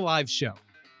charge of the live show.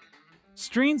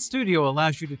 Stream Studio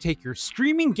allows you to take your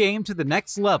streaming game to the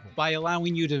next level by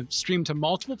allowing you to stream to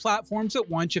multiple platforms at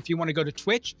once. If you want to go to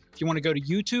Twitch, if you want to go to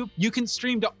YouTube, you can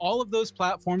stream to all of those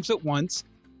platforms at once,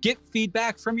 get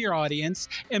feedback from your audience,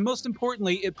 and most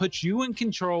importantly, it puts you in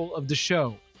control of the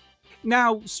show.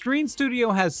 Now, Stream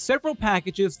Studio has several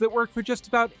packages that work for just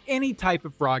about any type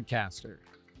of broadcaster.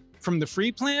 From the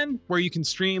free plan, where you can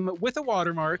stream with a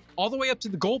watermark, all the way up to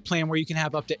the gold plan, where you can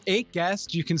have up to 8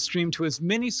 guests. You can stream to as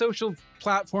many social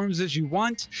platforms as you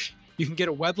want. You can get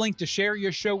a web link to share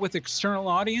your show with external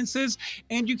audiences,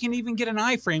 and you can even get an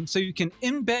iframe so you can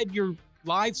embed your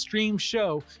live stream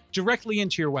show directly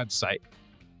into your website.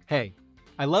 Hey,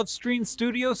 I love Stream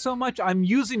Studio so much, I'm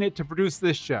using it to produce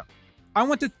this show. I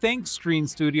want to thank Stream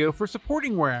Studio for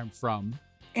supporting Where I'm From,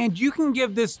 and you can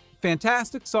give this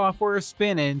fantastic software a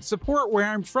spin and support Where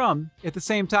I'm From at the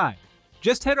same time.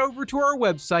 Just head over to our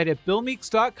website at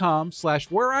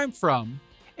billmeeks.com/whereimfrom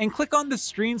and click on the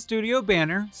Stream Studio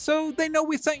banner so they know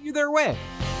we sent you their way.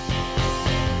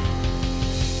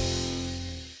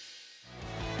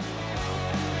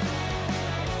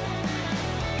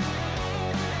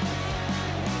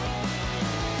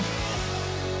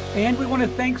 And we want to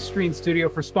thank Stream Studio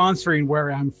for sponsoring Where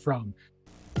I'm From.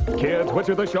 Kids, which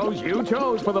are the shows you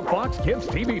chose for the Fox Kids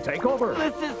TV takeover?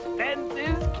 The suspense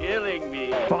is killing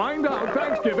me. Find out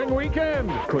Thanksgiving weekend.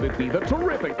 Could it be the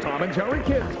terrific Tom and Jerry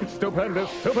Kids,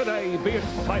 Stupendous Super Dave, the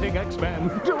exciting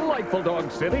X-Men, Delightful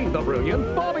Dog City, the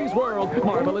brilliant Bobby's World,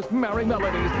 Marvelous Merry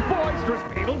Melodies, Boisterous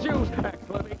Beetlejuice,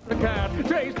 Excellent Eat the Cat,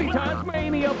 Tasty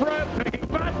Tasmania, Breathtaking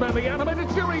Batman the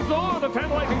Animated Series, or the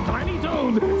tantalizing Tiny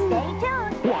Toons? Stay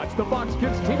tuned. Watch the Fox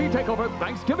Kids TV takeover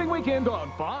Thanksgiving weekend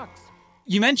on Fox.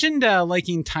 You mentioned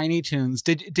liking Tiny Toons.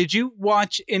 Did you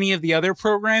watch any of the other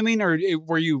programming, or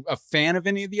were you a fan of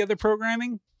any of the other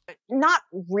programming? Not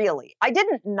really. I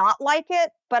didn't not like it,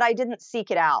 but I didn't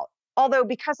seek it out. Although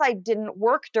because I didn't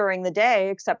work during the day,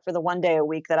 except for the one day a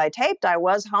week that I taped, I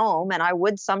was home and I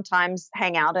would sometimes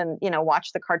hang out and,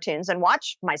 watch the cartoons and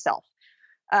watch myself.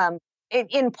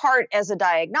 In part as a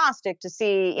diagnostic to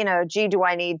see, gee, do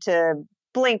I need to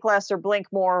blink less or blink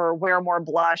more or wear more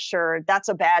blush or that's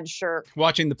a bad shirt.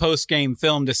 Watching the post-game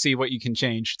film to see what you can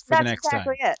change for the next time. That's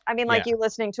exactly it. I mean, like you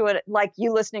listening to a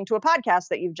podcast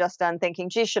that you've just done thinking,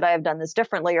 gee, should I have done this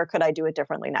differently or could I do it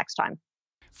differently next time?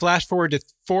 Flash forward to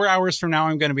 4 hours from now,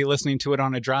 I'm going to be listening to it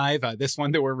on a drive, this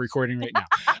one that we're recording right now.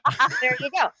 There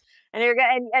you go.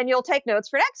 And you'll take notes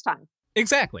for next time.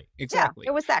 Exactly. Yeah,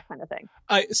 it was that kind of thing.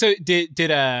 So did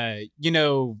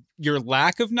your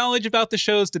lack of knowledge about the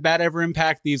shows, did that ever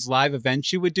impact these live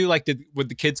events you would do? Like, would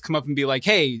the kids come up and be like,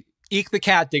 hey, Eek the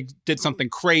Cat did something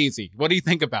crazy. What do you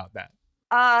think about that?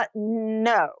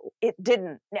 No, it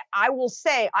didn't. I will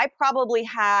say I probably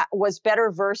was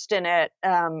better versed in it.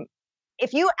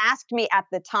 If you asked me at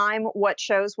the time what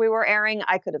shows we were airing,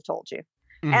 I could have told you.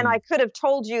 Mm. And I could have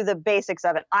told you the basics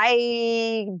of it.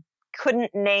 I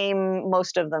couldn't name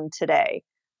most of them today,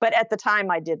 but at the time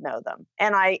I did know them,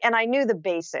 and I knew the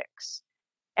basics,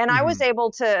 and I was able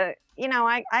to,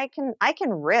 I can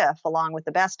riff along with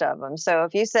the best of them. So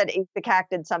if you said Eek the Cat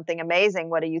did something amazing,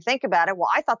 what do you think about it? Well,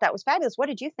 I thought that was fabulous. What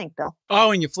did you think, Bill?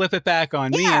 Oh, and you flip it back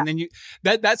on me, and then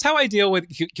that's how I deal with,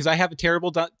 because I have a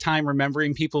terrible time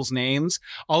remembering people's names.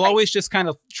 I'll always just kind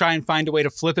of try and find a way to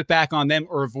flip it back on them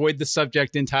or avoid the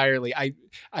subject entirely. I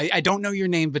don't know your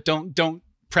name, but don't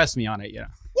press me on it, Yeah,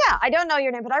 I don't know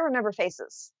your name, but I remember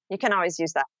faces. You can always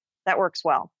use that. That works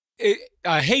well.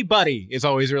 Hey, buddy is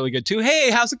always really good too.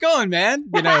 Hey, how's it going, man?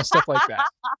 Stuff like that.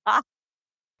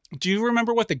 Do you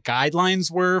remember what the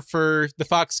guidelines were for the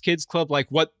Fox Kids Club? Like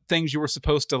what things you were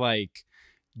supposed to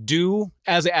do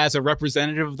as a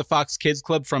representative of the Fox Kids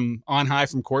Club from on high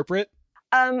from corporate?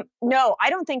 No, I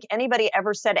don't think anybody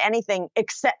ever said anything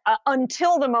except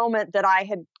until the moment that I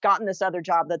had gotten this other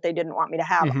job that they didn't want me to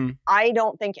have. I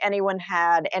don't think anyone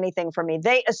had anything for me.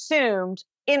 They assumed,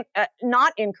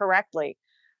 not incorrectly,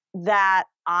 that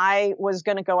I was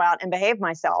going to go out and behave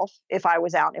myself if I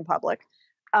was out in public.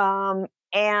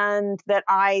 And that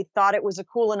I thought it was a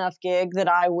cool enough gig that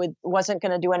I wasn't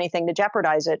going to do anything to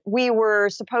jeopardize it. We were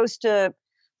supposed to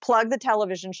plug the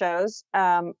television shows,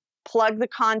 plug the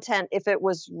content if it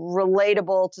was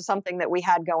relatable to something that we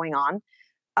had going on.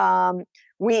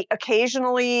 We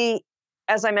occasionally,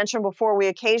 as I mentioned before, we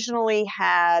occasionally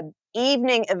had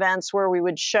evening events where we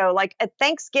would show, like at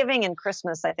Thanksgiving and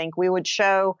Christmas, I think we would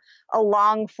show a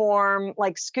long form,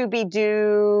 like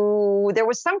Scooby-Doo. There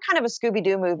was some kind of a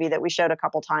Scooby-Doo movie that we showed a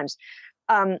couple times.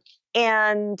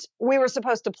 And we were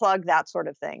supposed to plug that sort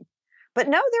of thing. But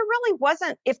no, there really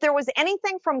wasn't. If there was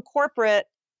anything from corporate,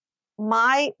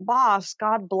 my boss,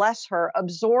 God bless her,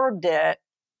 absorbed it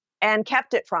and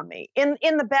kept it from me in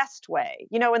the best way,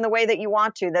 in the way that you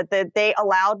want to, that they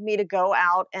allowed me to go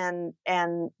out and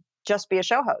just be a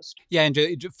show host. Yeah, and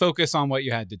focus on what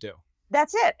you had to do.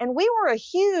 That's it. And we were a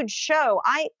huge show.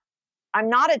 I'm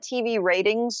not a TV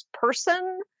ratings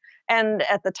person. And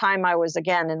at the time I was,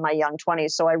 again, in my young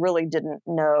 20s, so I really didn't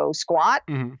know squat.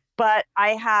 Mm-hmm. But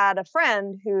I had a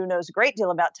friend who knows a great deal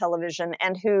about television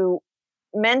and who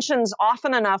mentions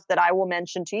often enough that I will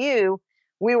mention to you,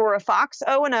 we were a Fox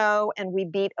O&O and we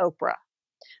beat Oprah.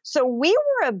 So we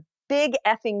were a big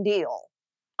effing deal.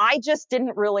 I just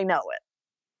didn't really know it,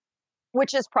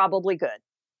 which is probably good.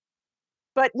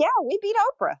 But yeah, we beat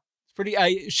Oprah.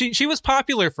 Pretty. She was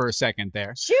popular for a second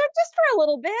there. She was just for a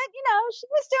little bit, she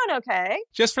was doing okay.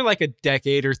 Just for like a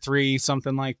decade or three,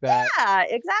 something like that. Yeah,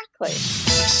 exactly.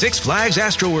 Six Flags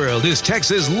Astroworld is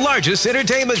Texas' largest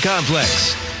entertainment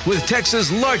complex, with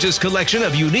Texas' largest collection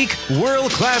of unique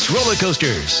world-class roller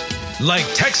coasters, like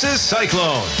Texas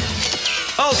Cyclone,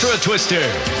 Ultra Twister,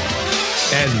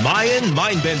 and Mayan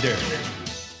Mindbender.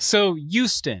 So,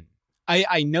 Houston.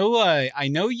 I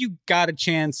know you got a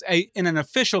chance in an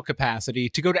official capacity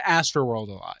to go to Astroworld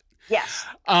a lot. Yes.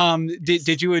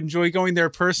 Did you enjoy going there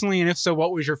personally? And if so,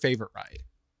 what was your favorite ride?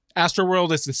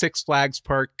 Astroworld is the Six Flags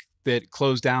park that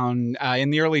closed down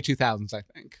in the early 2000s, I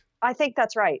think. I think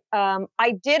that's right.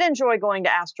 I did enjoy going to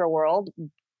Astroworld.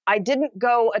 I didn't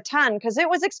go a ton because it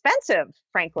was expensive,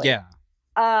 frankly. Yeah.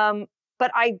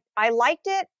 But I liked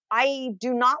it. I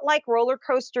do not like roller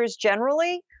coasters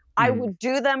generally. I would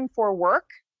do them for work.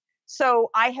 So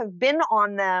I have been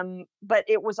on them, but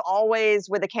it was always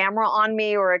with a camera on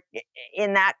me or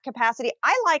in that capacity.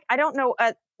 I don't know,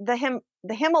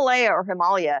 the Himalaya or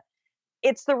Himalaya.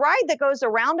 It's the ride that goes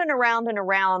around and around and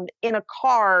around in a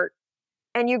cart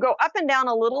and you go up and down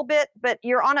a little bit, but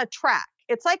you're on a track.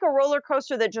 It's like a roller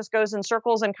coaster that just goes in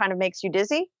circles and kind of makes you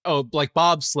dizzy. Oh, like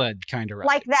bobsled kind of rides.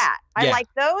 Like that. Yeah. I like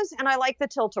those and I like the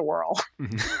tilt-a-whirl.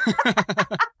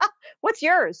 What's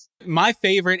yours? My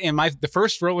favorite and the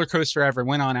first roller coaster I ever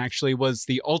went on actually was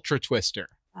the Ultra Twister.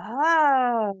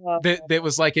 Oh. That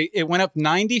was like, it went up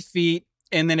 90 feet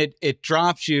and then it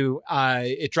dropped you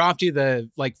the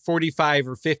like 45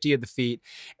 or 50 of the feet.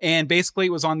 And basically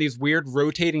it was on these weird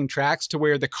rotating tracks to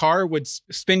where the car would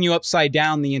spin you upside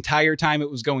down the entire time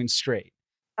it was going straight.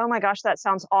 Oh my gosh, that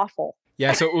sounds awful.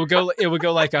 Yeah, so it would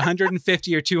go like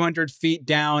 150 or 200 feet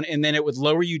down, and then it would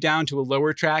lower you down to a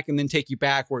lower track and then take you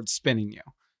backwards, spinning you.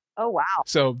 Oh wow.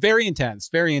 So very intense,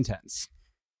 very intense.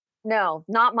 No,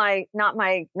 not my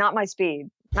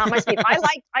speed. Not my speed.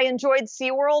 I enjoyed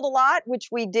SeaWorld a lot, which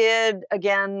we did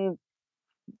again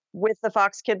with the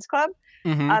Fox Kids Club.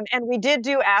 Mm-hmm. And we did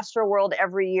do Astroworld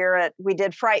every year we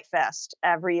did Fright Fest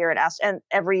every year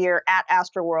at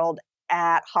Astroworld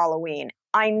at Halloween.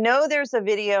 I know there's a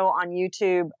video on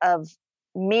YouTube of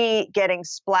me getting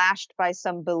splashed by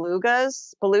some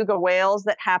beluga whales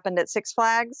that happened at Six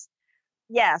Flags.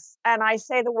 Yes. And I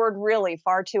say the word really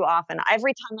far too often.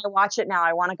 Every time I watch it now,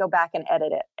 I want to go back and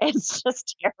edit it. It's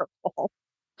just terrible.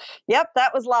 Yep.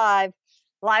 That was live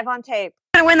on tape.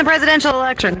 Going to win the presidential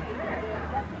election.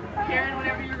 Karen,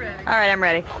 whenever you're ready. All right. I'm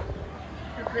ready.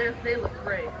 They look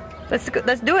great. Let's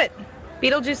do it.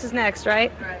 Beetlejuice is next,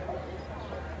 right? Right.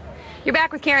 You're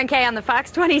back with Karen Kay on the Fox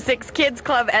 26 Kids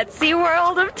Club at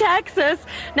SeaWorld of Texas.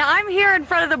 Now, I'm here in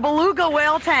front of the beluga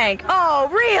whale tank. Oh,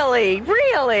 really?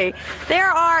 Really? There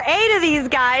are 8 of these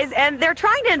guys, and they're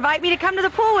trying to invite me to come to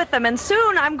the pool with them, and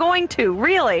soon I'm going to,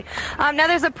 really. Now,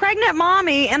 there's a pregnant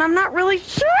mommy, and I'm not really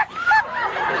sure.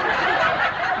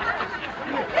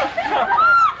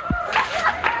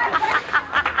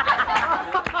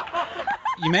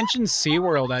 You mentioned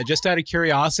SeaWorld. Just out of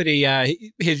curiosity,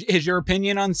 has your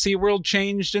opinion on SeaWorld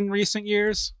changed in recent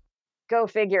years? Go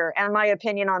figure. And my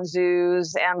opinion on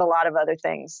zoos and a lot of other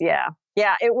things. Yeah.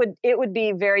 Yeah, it would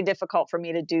be very difficult for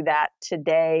me to do that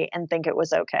today and think it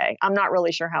was okay. I'm not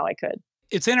really sure how I could.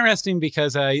 It's interesting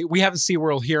because we have a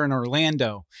SeaWorld here in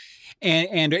Orlando.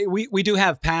 And we do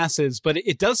have passes, but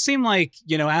it does seem like,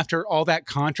 after all that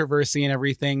controversy and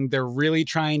everything, they're really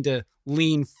trying to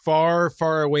lean far,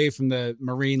 far away from the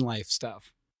marine life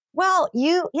stuff. Well,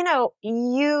 you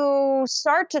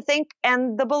start to think,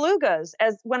 and the belugas,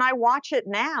 as when I watch it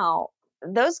now,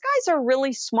 those guys are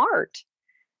really smart.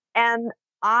 And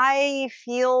I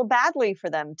feel badly for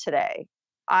them today.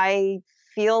 I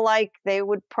feel like they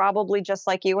would probably, just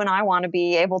like you and I, want to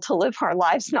be able to live our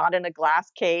lives not in a glass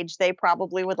cage. They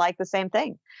probably would like the same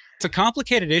thing. It's a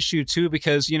complicated issue, too,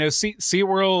 because, you know,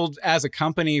 SeaWorld as a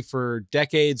company for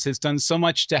decades has done so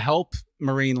much to help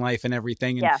marine life and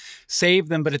everything and save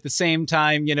them. But at the same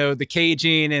time, you know, the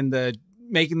caging and the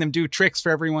making them do tricks for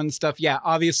everyone and stuff. Yeah,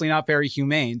 obviously not very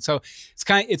humane. So it's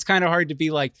kind of hard to be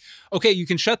like, okay, you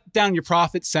can shut down your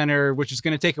profit center, which is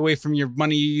going to take away from your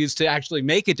money you use to actually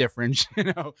make a difference. You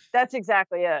know, that's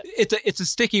exactly it. It's a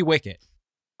sticky wicket.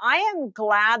 I am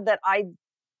glad that I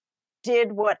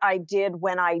did what I did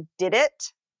when I did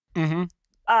it.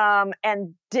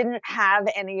 And didn't have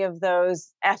any of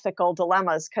those ethical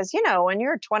dilemmas. Because, you know, when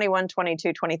you're 21,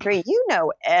 22, 23, you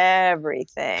know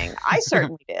everything. I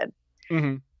certainly did.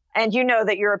 And you know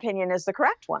that your opinion is the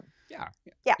correct one. Yeah.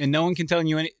 And no one can tell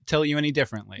you any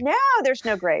differently. No, there's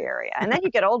no gray area. And then you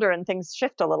get older and things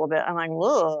shift a little bit. I'm like,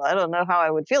 whoa, I don't know how I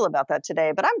would feel about that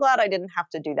today. But I'm glad I didn't have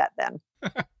to do that then.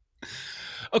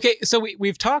 Okay, so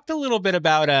we've talked a little bit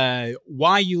about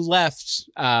why you left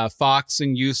Fox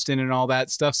and Houston and all that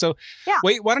stuff. So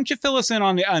wait, why don't you fill us in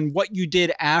on what you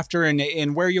did after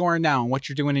and where you are now and what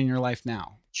you're doing in your life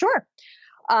now? Sure.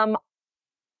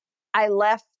 I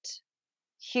left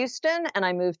Houston and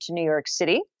I moved to New York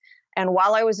City. And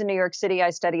while I was in New York City,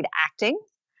 I studied acting.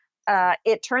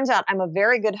 It turns out I'm a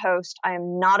very good host. I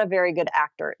am not a very good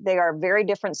actor. They are very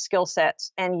different skill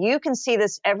sets. And you can see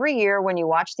this every year when you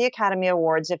watch the Academy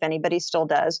Awards, if anybody still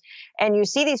does. And you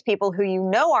see these people who you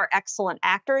know are excellent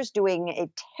actors doing a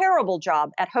terrible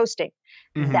job at hosting.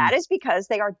 That is because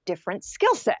they are different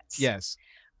skill sets. Yes.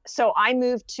 So I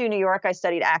moved to New York. I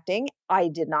studied acting. I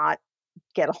did not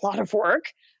get a lot of work.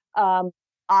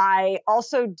 I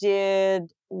also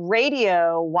did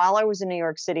radio while I was in New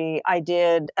York City. I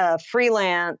did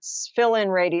freelance fill-in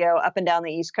radio up and down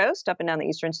the East Coast, up and down the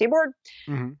Eastern Seaboard.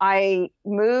 I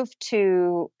moved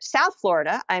to South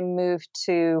Florida. I moved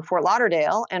to Fort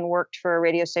Lauderdale and worked for a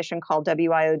radio station called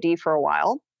WIOD for a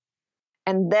while.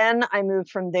 And then I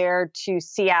moved from there to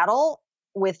Seattle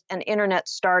with an internet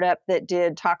startup that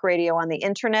did talk radio on the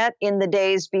internet in the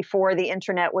days before the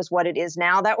internet was what it is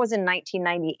now. That was in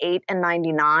 1998 and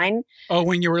 99. Oh,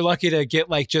 when you were lucky to get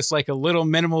just a little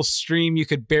minimal stream you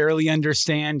could barely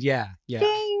understand. Yeah.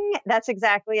 Ding! That's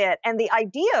exactly it. And the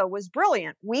idea was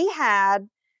brilliant. We had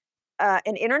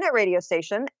an internet radio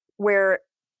station where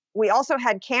we also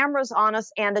had cameras on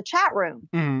us and a chat room.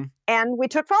 And we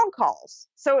took phone calls.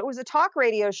 So it was a talk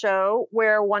radio show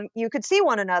where you could see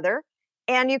one another.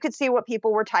 And you could see what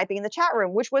people were typing in the chat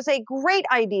room, which was a great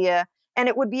idea. And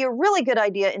it would be a really good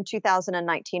idea in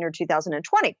 2019 or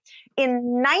 2020.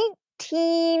 In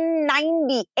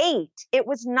 1998, it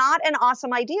was not an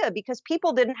awesome idea because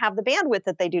people didn't have the bandwidth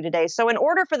that they do today. So in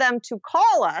order for them to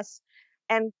call us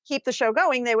and keep the show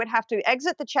going, they would have to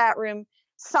exit the chat room,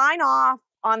 sign off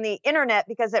on the internet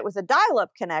because it was a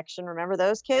dial-up connection. Remember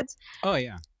those kids? Oh,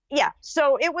 yeah. Yeah.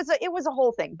 So it was a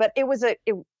whole thing, but that was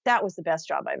the best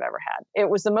job I've ever had. It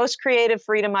was the most creative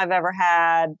freedom I've ever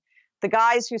had. The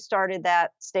guys who started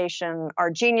that station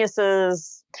are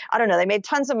geniuses. I don't know. They made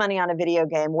tons of money on a video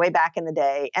game way back in the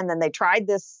day. And then they tried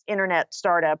this internet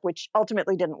startup, which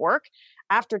ultimately didn't work.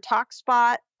 After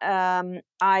TalkSpot,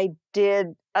 I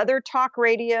did other talk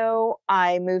radio.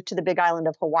 I moved to the Big Island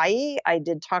of Hawaii. I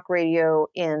did talk radio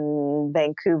in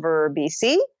Vancouver,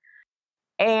 BC.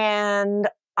 And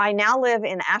I now live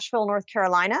in Asheville, North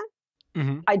Carolina.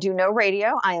 I do no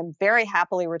radio. I am very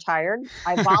happily retired.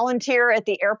 I volunteer at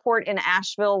the airport in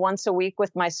Asheville once a week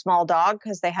with my small dog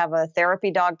because they have a therapy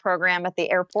dog program at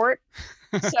the airport.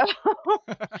 So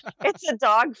it's a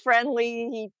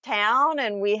dog-friendly town,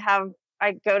 and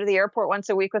I go to the airport once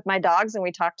a week with my dogs, and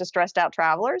we talk to stressed out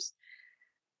travelers.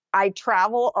 I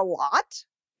travel a lot.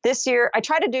 This year, I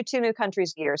try to do 2 new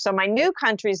countries a year. So my new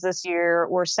countries this year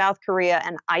were South Korea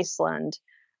and Iceland.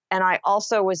 And I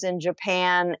also was in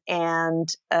Japan and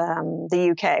the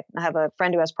UK. I have a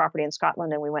friend who has property in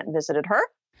Scotland, and we went and visited her.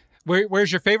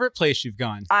 Where's your favorite place you've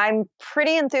gone? I'm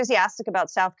pretty enthusiastic about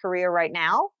South Korea right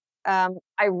now. I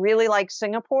really like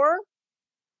Singapore.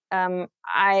 I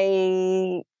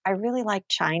really like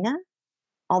China,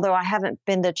 although I haven't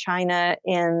been to China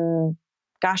in,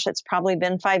 gosh, it's probably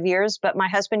been 5 years, but my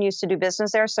husband used to do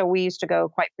business there, so we used to go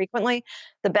quite frequently.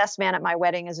 The best man at my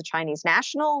wedding is a Chinese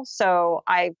national, so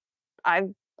I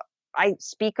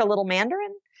speak a little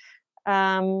Mandarin.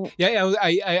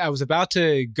 I was about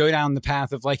to go down the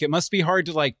path of it must be hard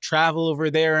to travel over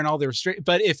there and all the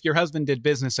but if your husband did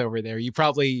business over there, you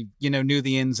probably, knew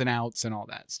the ins and outs and all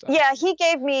that stuff. Yeah, he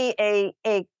gave me a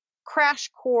crash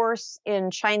course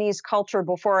in Chinese culture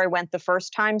before I went the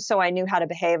first time, so I knew how to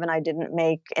behave and I didn't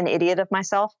make an idiot of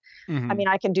myself. I mean,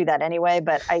 I can do that anyway,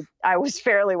 but I was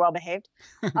fairly well behaved.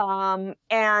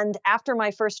 And after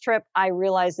my first trip, I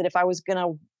realized that if I was going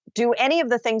to do any of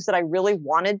the things that I really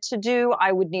wanted to do,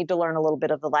 I would need to learn a little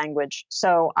bit of the language.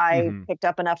 So I picked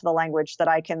up enough of the language that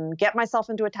I can get myself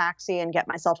into a taxi and get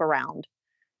myself around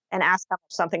and ask how much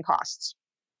something costs.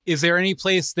 Is there any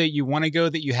place that you want to go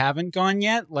that you haven't gone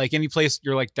yet? Like any place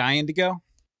you're like dying to go?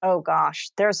 Oh gosh,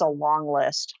 there's a long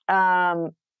list.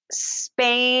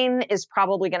 Spain is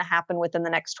probably going to happen within the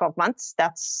next 12 months.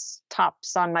 That's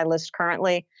tops on my list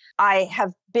currently. I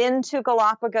have been to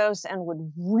Galapagos and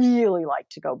would really like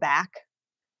to go back.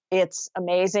 It's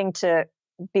amazing to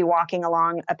be walking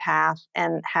along a path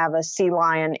and have a sea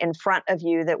lion in front of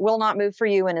you that will not move for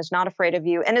you and is not afraid of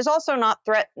you and is also not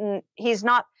threatened. He's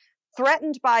not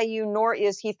threatened by you, nor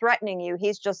is he threatening you.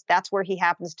 He's just, that's where he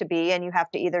happens to be. And you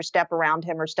have to either step around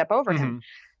him or step over him.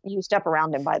 You step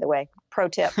around him, by the way. Pro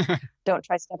tip. Don't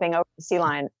try stepping over the sea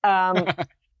lion. I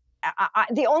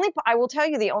will tell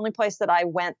you, the only place that I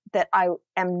went that I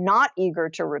am not eager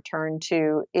to return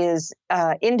to is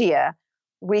India.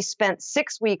 We spent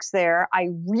 6 weeks there. I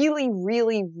really,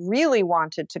 really, really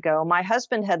wanted to go. My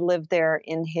husband had lived there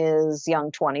in his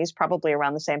young 20s, probably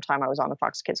around the same time I was on the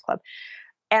Fox Kids Club.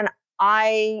 And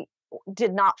I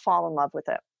did not fall in love with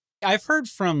it. I've heard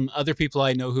from other people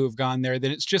I know who have gone there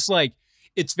that it's just like,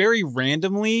 it's very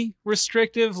randomly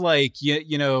restrictive. Like,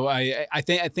 I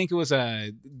think it was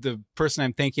the person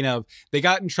I'm thinking of. They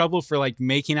got in trouble for like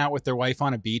making out with their wife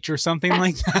on a beach or something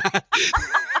like that.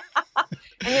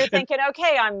 And you're thinking,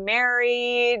 okay, I'm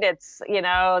married. It's,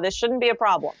 this shouldn't be a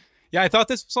problem. Yeah, I thought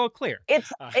this was all clear.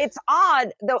 It's odd.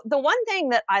 The one thing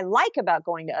that I like about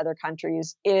going to other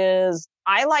countries is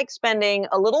I like spending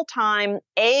a little time,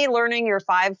 learning your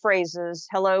 5 phrases.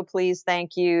 Hello, please,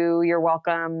 thank you, you're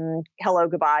welcome, hello,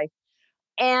 goodbye.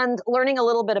 And learning a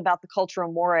little bit about the culture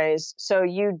and mores so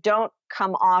you don't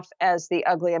come off as the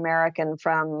ugly American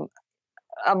from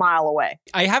a mile away.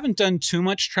 I haven't done too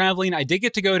much traveling. I did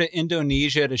get to go to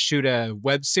Indonesia to shoot a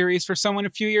web series for someone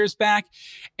a few years back.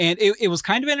 And it was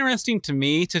kind of interesting to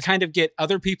me to kind of get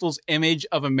other people's image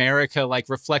of America like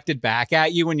reflected back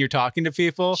at you when you're talking to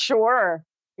people. Sure.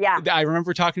 Yeah. I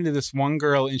remember talking to this one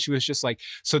girl and she was just like,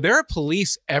 so there are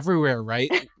police everywhere,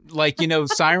 right? Like,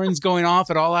 sirens going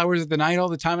off at all hours of the night all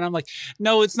the time. And I'm like,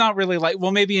 no, it's not really like,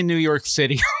 well, maybe in New York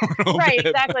City. Right,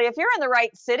 exactly. If you're in the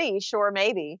right city, sure,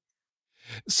 maybe.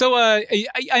 So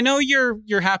I know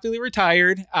you're happily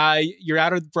retired. You're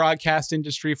out of the broadcast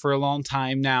industry for a long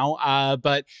time now.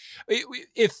 But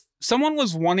if someone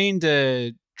was wanting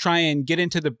to try and get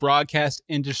into the broadcast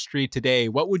industry today,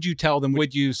 what would you tell them?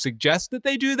 Would you suggest that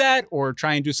they do that or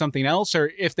try and do something else?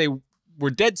 Or if they were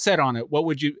dead set on it, what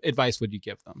advice would you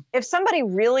give them? If somebody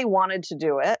really wanted to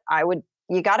do it,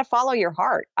 you got to follow your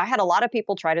heart. I had a lot of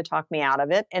people try to talk me out of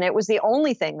it, and it was the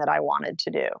only thing that I wanted to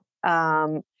do.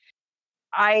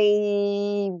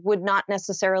 I would not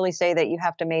necessarily say that you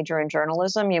have to major in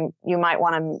journalism. You might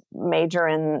want to major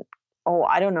in,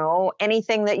 I don't know,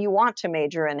 anything that you want to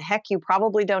major in. Heck, you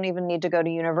probably don't even need to go to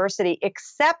university,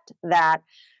 except that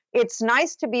it's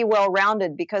nice to be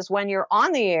well-rounded because when you're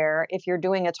on the air, if you're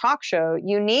doing a talk show,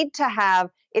 you need to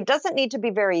have, it doesn't need to be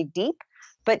very deep,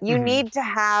 but you need to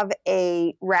have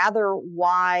a rather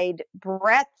wide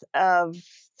breadth of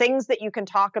things that you can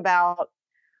talk about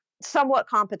somewhat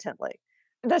competently.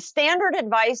 The standard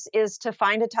advice is to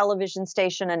find a television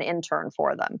station and intern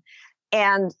for them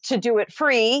and to do it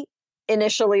free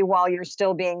initially while you're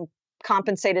still being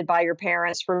compensated by your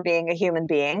parents for being a human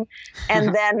being.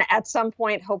 And then at some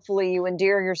point, hopefully you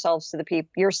endear yourselves to the people,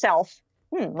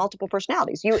 multiple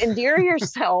personalities. You endear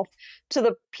yourself to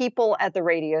the people at the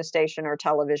radio station or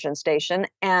television station,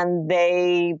 and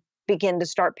they begin to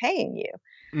start paying you.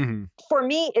 Mm-hmm. For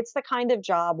me, it's the kind of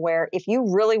job where if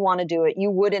you really want to do it, you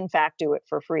would in fact do it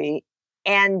for free.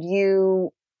 And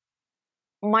you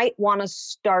might want to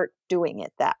start doing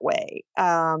it that way.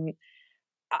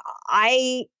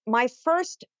 My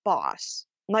first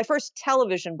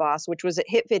television boss, which was at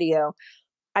Hit Video,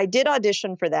 I did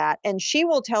audition for that. And she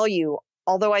will tell you,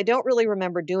 although I don't really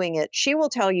remember doing it, she will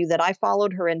tell you that I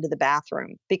followed her into the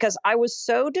bathroom because I was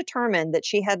so determined that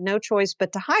she had no choice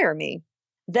but to hire me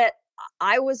that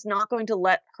I was not going to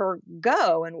let her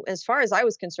go. And as far as I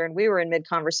was concerned, we were in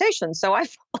mid-conversation. So I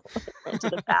followed her into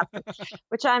the bathroom,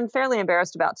 which I'm fairly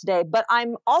embarrassed about today. But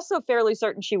I'm also fairly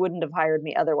certain she wouldn't have hired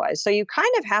me otherwise. So you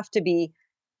kind of have to be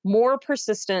more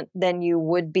persistent than you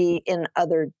would be in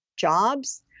other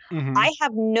jobs. Mm-hmm. I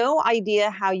have no idea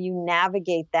how you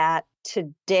navigate that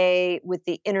today with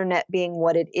the internet being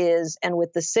what it is and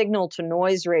with the signal to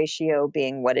noise ratio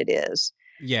being what it is.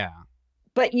 Yeah.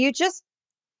 But you just,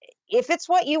 if it's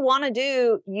what you want to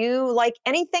do, you, like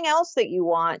anything else that you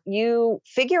want, you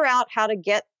figure out how to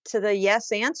get to the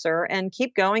yes answer and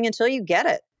keep going until you get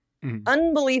it.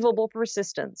 Unbelievable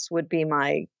persistence would be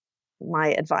my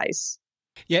advice.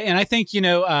 Yeah, and I think,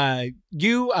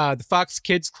 the Fox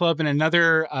Kids Club, and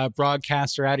another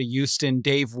broadcaster out of Houston,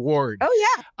 Dave Ward.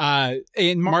 Oh, yeah.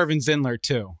 And Marvin Zindler,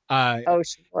 too. Oh,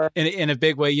 sure. In a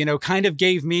big way, kind of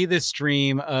gave me this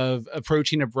dream of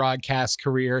approaching a broadcast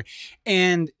career.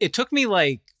 And it took me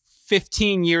like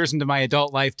 15 years into my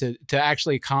adult life to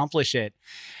actually accomplish it.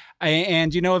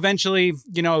 And, eventually,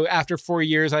 after 4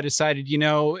 years, I decided,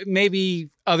 maybe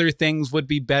other things would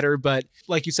be better. But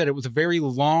like you said, it was a very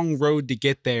long road to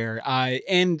get there.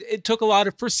 And it took a lot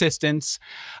of persistence.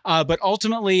 But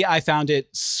ultimately, I found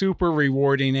it super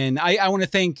rewarding. And I want to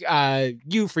thank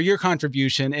you for your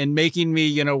contribution and making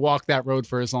me, walk that road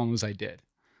for as long as I did.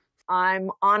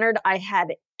 I'm honored I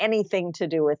had anything to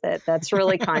do with it. That's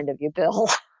really kind of you, Bill.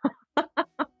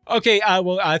 Okay,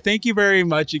 thank you very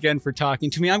much again for talking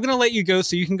to me. I'm going to let you go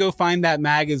so you can go find that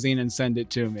magazine and send it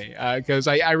to me, because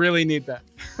I really need that.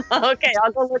 Okay,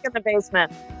 I'll go look in the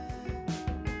basement.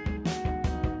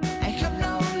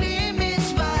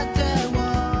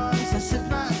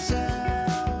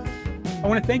 I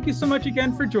want to thank you so much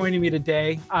again for joining me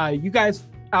today. You guys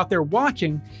out there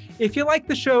watching, if you like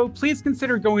the show, please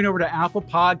consider going over to Apple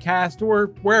Podcast or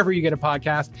wherever you get a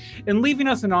podcast and leaving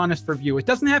us an honest review. It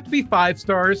doesn't have to be 5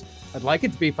 stars. I'd like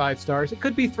it to be 5 stars. It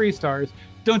could be 3 stars.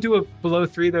 Don't do it below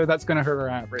 3, though. That's going to hurt our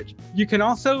average. You can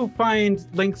also find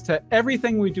links to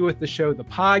everything we do with the show, the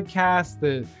podcast,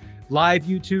 the live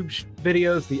YouTube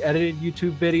videos, the edited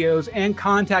YouTube videos, and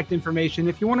contact information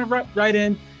if you want to write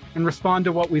in and respond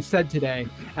to what we've said today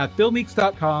at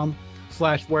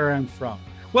billmeeks.com/whereimfrom.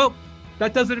 Well,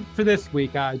 that does it for this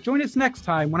week. Join us next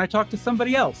time when I talk to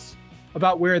somebody else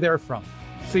about where they're from.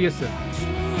 See you soon.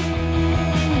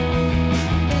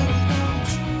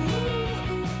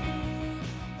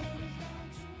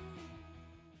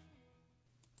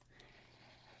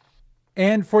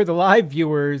 And for the live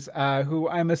viewers, who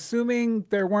I'm assuming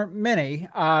there weren't many,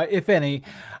 if any,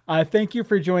 thank you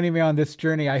for joining me on this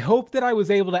journey. I hope that I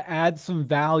was able to add some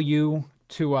value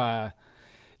to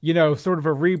sort of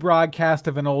a rebroadcast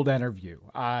of an old interview.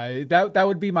 That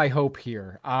would be my hope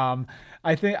here.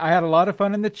 I think I had a lot of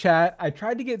fun in the chat. I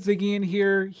tried to get Ziggy in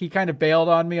here. He kind of bailed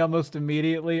on me almost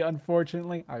immediately,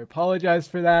 unfortunately. I apologize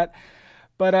for that.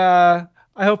 But I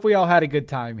hope we all had a good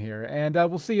time here, and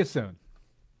we'll see you soon.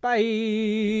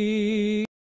 Bye.